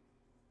game.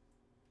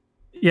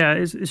 Yeah,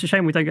 it's a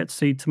shame we don't get to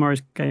see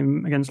tomorrow's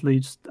game against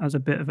Leeds as a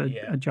bit of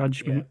a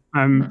judge. Yeah.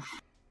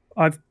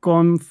 I've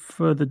gone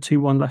for the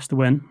 2-1 Leicester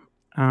win.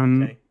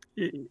 Okay.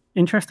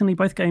 Interestingly,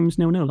 both games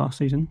 0-0 last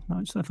season.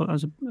 I thought that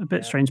was a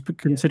bit strange,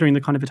 considering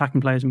the kind of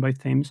attacking players in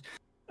both teams.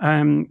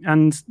 And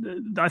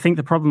I think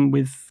the problem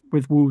with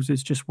Wolves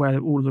is just where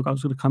all of the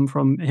goals would have come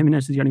from.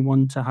 Jimenez is the only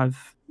one to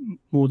have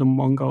more than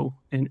one goal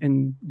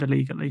in the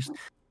league, at least.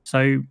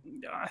 So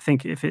I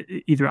think if it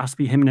either has to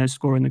be Jimenez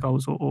scoring the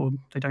goals or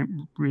they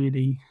don't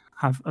really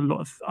have a lot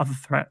of other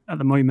threat at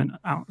the moment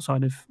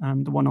outside of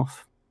the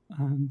one-off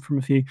from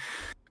a few.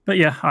 But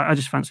yeah, I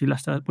just fancy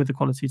Leicester with the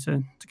quality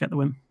to get the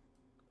win.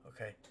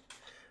 Okay.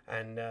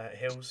 And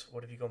Hills,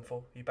 what have you gone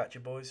for? You backed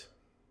your boys?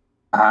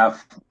 I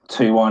have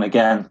 2-1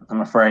 again, I'm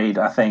afraid.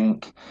 I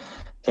think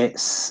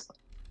it's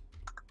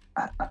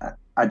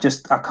I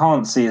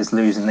can't see us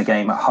losing the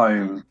game at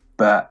home,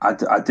 but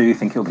I do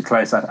think it'll be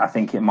close. I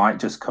think it might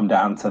just come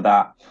down to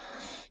that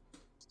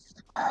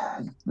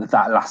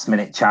last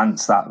minute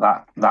chance,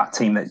 that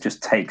team that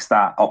just takes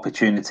that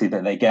opportunity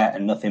that they get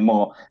and nothing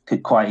more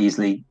could quite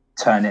easily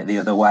turn it the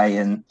other way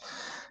and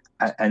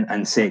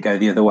see it go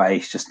the other way.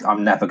 It's just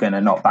I'm never going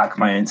to not back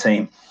my own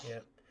team. Yeah,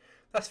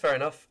 that's fair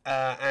enough.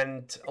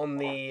 And on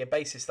the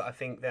basis that I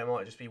think there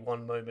might just be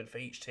one moment for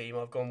each team,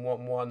 I've gone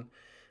 1-1.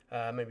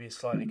 Maybe a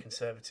slightly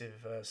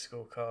conservative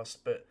scorecast,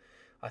 but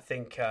I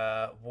think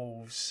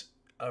Wolves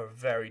are a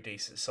very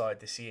decent side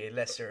this year.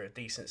 Leicester are a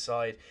decent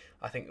side.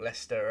 I think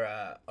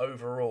Leicester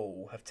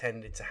overall have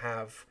tended to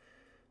have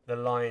the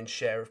lion's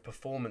share of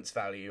performance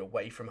value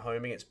away from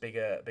home against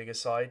bigger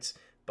sides.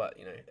 But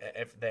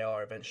they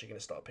are eventually going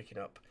to start picking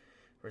up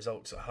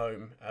results at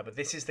home. But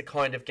this is the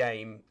kind of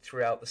game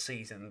throughout the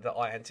season that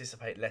I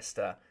anticipate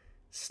Leicester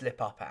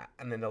slip up at,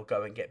 and then they'll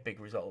go and get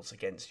big results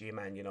against your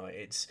Man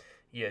Uniteds,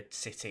 your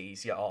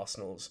Cities, your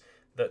Arsenals,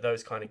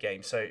 those kind of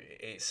games. So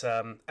it's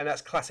and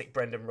that's classic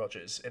Brendan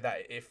Rodgers.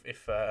 That if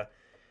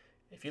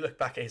you look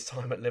back at his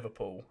time at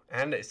Liverpool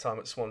and at his time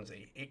at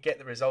Swansea, he'd get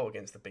the result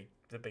against the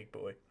big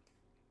boy,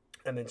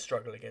 and then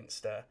struggle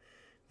against the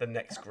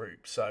next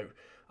group. So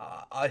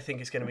I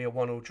think it's going to be a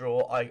 1-1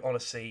 draw.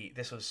 Honestly,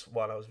 this was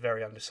one I was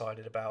very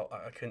undecided about.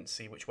 I couldn't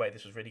see which way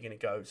this was really going to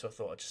go, so I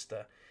thought I'd just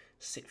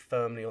sit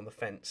firmly on the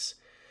fence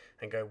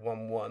and go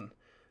 1-1.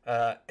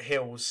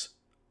 Hills,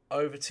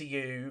 over to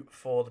you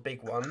for the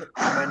big one.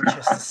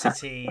 Manchester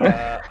City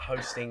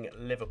hosting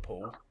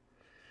Liverpool.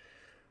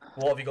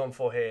 What have you gone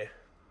for here?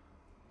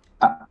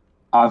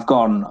 I've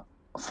gone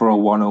for a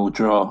 1-1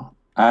 draw.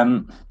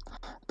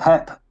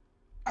 Pep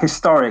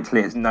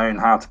historically has known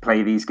how to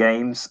play these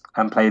games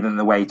and play them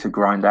the way to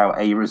grind out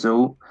a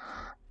result.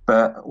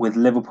 But with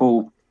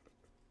Liverpool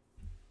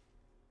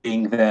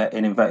being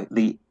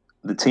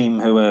the team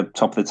who are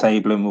top of the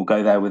table and will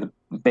go there with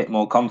a bit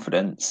more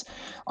confidence,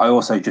 I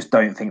also just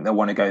don't think they'll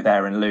want to go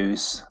there and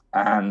lose.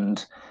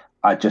 And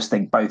I just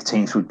think both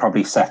teams would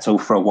probably settle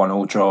for a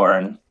 1-1 draw,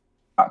 and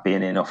that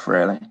being enough,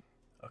 really.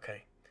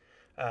 Okay.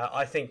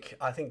 I think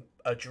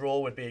a draw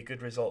would be a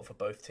good result for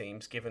both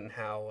teams, given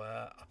how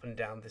up and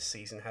down this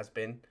season has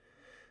been.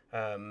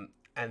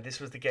 And this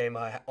was the game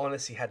I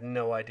honestly had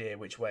no idea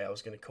which way I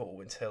was going to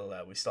call until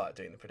we started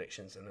doing the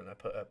predictions, and then I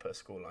put a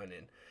scoreline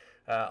in.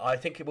 I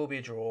think it will be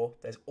a draw.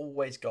 There's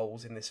always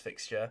goals in this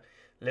fixture.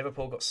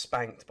 Liverpool got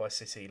spanked by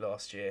City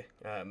last year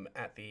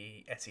at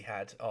the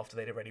Etihad after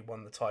they'd already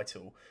won the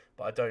title,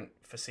 but I don't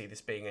foresee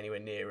this being anywhere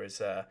near as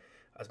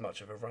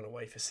much of a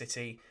runaway for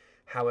City.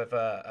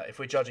 However, if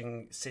we're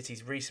judging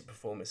City's recent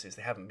performances,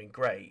 they haven't been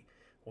great,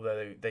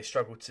 although they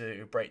struggled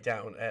to break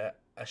down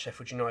a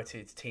Sheffield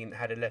United team that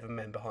had 11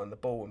 men behind the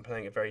ball and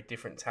playing a very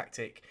different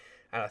tactic.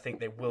 And I think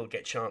they will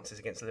get chances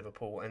against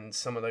Liverpool, and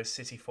some of those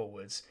City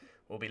forwards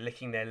will be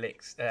licking their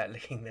lips at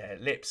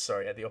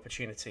the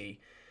opportunity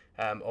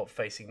of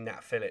facing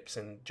Nat Phillips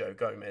and Joe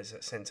Gomez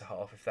at centre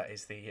half, if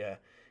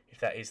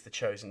that is the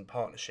chosen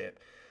partnership.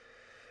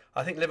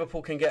 I think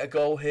Liverpool can get a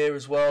goal here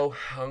as well.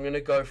 I'm going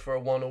to go for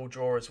a 1-1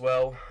 draw as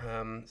well.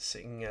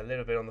 Sitting a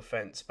little bit on the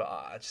fence, but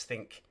I just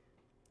think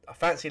I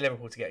fancy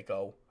Liverpool to get a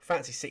goal. I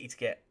fancy City to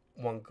get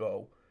one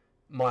goal.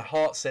 My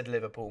heart said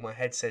Liverpool, my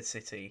head said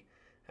City,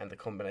 and the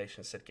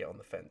combination said get on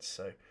the fence.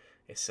 So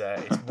it's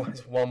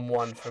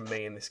 1-1 from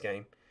me in this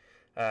game.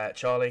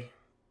 Charlie?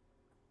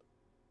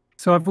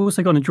 So I've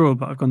also gone a draw,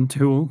 but I've gone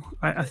 2-2.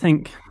 I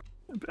think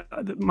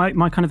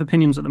my kind of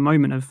opinions at the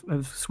moment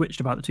have switched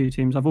about the two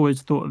teams. I've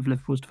always thought of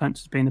Liverpool's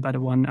defence as being the better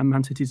one and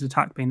Man City's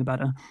attack being the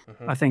better.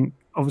 Mm-hmm. I think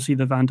obviously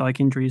the Van Dijk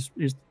injury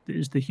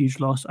is the huge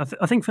loss.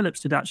 I think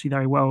Phillips did actually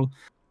very well,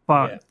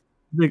 but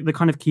the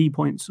kind of key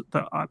points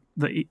that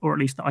or at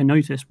least that I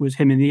noticed was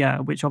him in the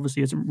air, which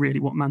obviously isn't really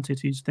what Man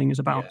City's thing is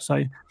about. Yeah.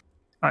 So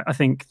I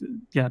think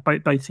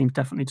both teams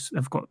definitely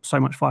have got so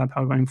much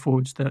firepower going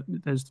forwards that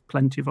there's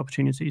plenty of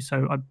opportunities.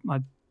 So I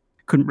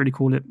couldn't really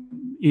call it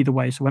either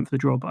way, so I went for the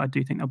draw, but I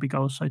do think there'll be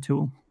goals, so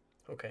 2-2.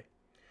 Okay.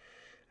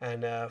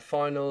 And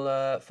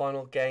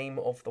final game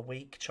of the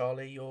week,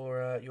 Charlie,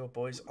 your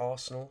boys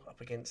Arsenal up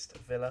against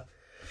Villa.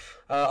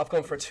 I've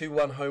gone for a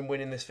 2-1 home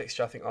win in this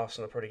fixture. I think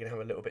Arsenal are probably going to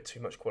have a little bit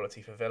too much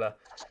quality for Villa.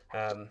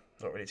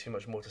 Not really too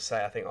much more to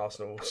say. I think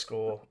Arsenal will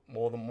score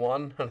more than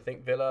one, and I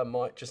think Villa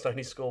might just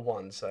only score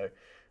one. So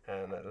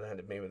that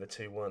landed me with a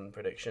 2-1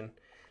 prediction.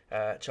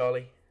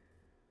 Charlie?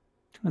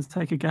 Let's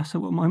take a guess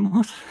at what mine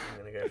was.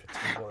 I'm going to go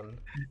for 2-1.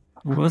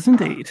 Was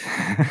indeed.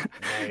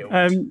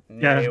 Nailed.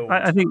 Yeah,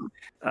 I think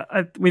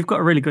we've got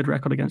a really good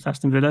record against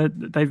Aston Villa.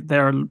 They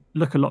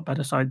look a lot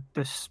better side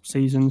this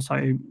season, so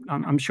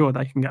I'm sure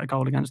they can get a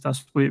goal against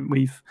us.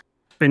 We've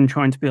been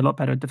trying to be a lot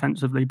better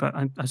defensively, but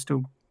I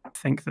still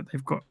think that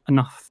they've got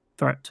enough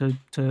threat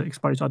to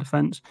expose our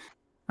defence.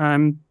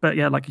 But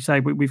yeah, like you say,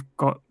 we've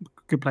got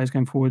good players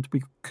going forward.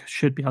 We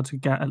should be able to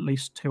get at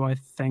least 2, I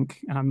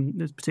think.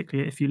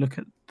 Particularly if you look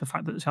at the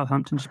fact that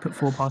Southampton just put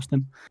 4 past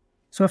them.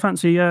 So I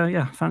fancy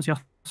us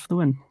for the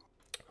win.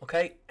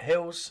 Okay,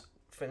 Hills,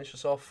 finish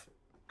us off.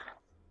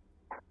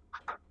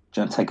 Do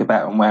you want to take a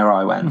bet on where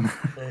I went?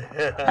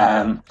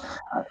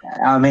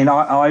 I mean,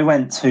 I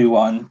went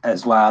 2-1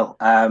 as well.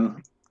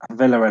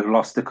 Villa had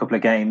lost a couple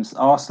of games.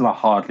 Arsenal are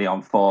hardly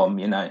on form.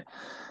 You know,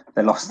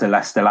 they lost to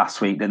Leicester last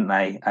week, didn't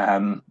they?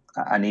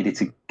 I needed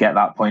to get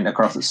that point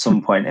across at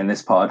some point in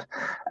this pod.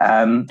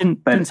 Didn't see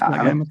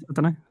that game. I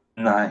don't know.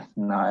 No,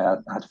 I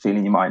had a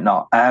feeling you might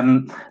not.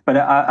 But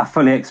I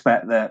fully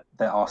expect that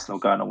Arsenal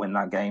are going to win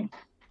that game.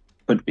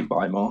 Could be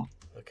by more.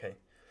 Okay.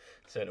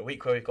 So in a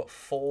week where we've got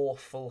 4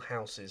 full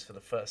houses for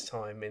the first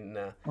time in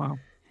the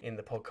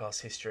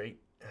podcast history,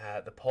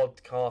 the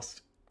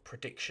podcast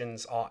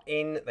predictions are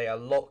in. They are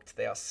locked.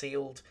 They are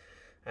sealed.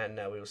 And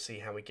we will see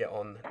how we get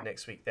on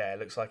next week there. It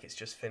looks like it's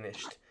just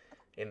finished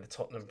in the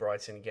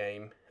Tottenham-Brighton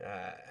game.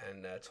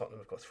 And Tottenham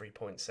have got 3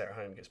 points there at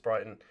home against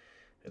Brighton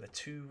with a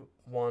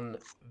 2-1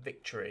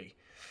 victory.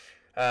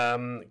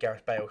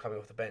 Gareth Bale coming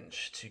off the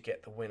bench to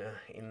get the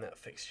winner in that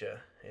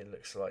fixture, it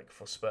looks like,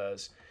 for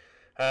Spurs.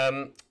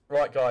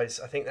 Right, guys,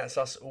 I think that's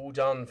us all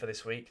done for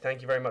this week.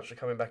 Thank you very much for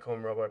coming back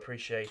on, Rob. I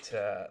appreciate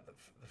the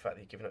fact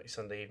that you've given up your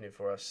Sunday evening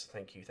for us.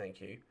 Thank you.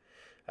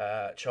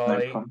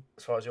 Charlie, No,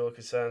 as far as you're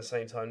concerned,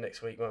 same time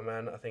next week, my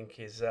man, I think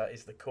is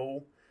the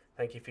call.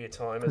 Thank you for your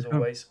time, as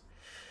always.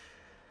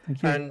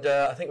 Thank you. And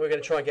I think we're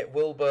going to try and get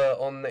Wilbur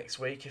on next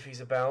week if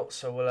he's about.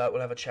 So we'll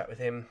have a chat with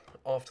him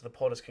after the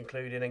pod has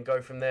concluded and go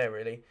from there,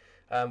 really.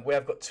 We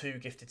have got 2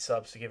 gifted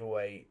subs to give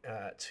away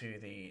to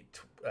the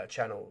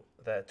channel,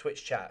 the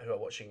Twitch chat, who are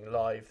watching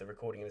live the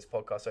recording of this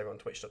podcast over on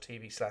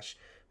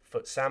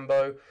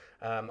twitch.tv/FootSambo.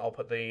 I'll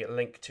put the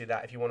link to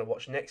that if you want to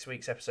watch next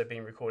week's episode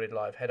being recorded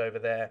live. Head over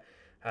there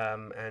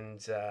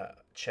and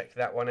check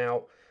that one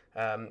out.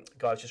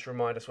 Guys, just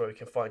remind us where we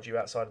can find you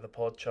outside of the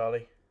pod,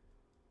 Charlie.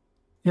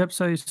 Yep,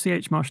 so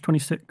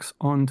CHMarsh26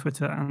 on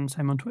Twitter and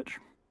same on Twitch.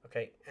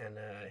 Okay, and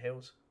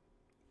Hills?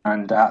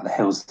 And at the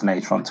Hills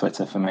Detonator on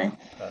Twitter for me.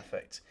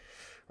 Perfect.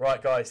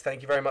 Right, guys,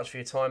 thank you very much for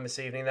your time this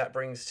evening. That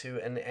brings to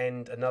an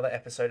end another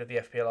episode of the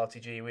FPL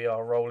RTG. We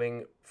are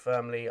rolling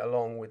firmly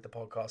along with the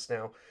podcast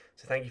now.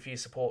 So thank you for your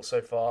support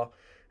so far.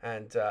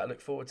 And I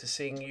look forward to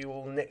seeing you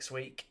all next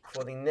week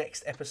for the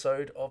next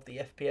episode of the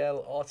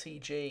FPL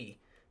RTG.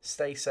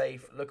 Stay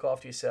safe, look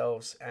after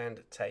yourselves,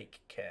 and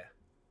take care.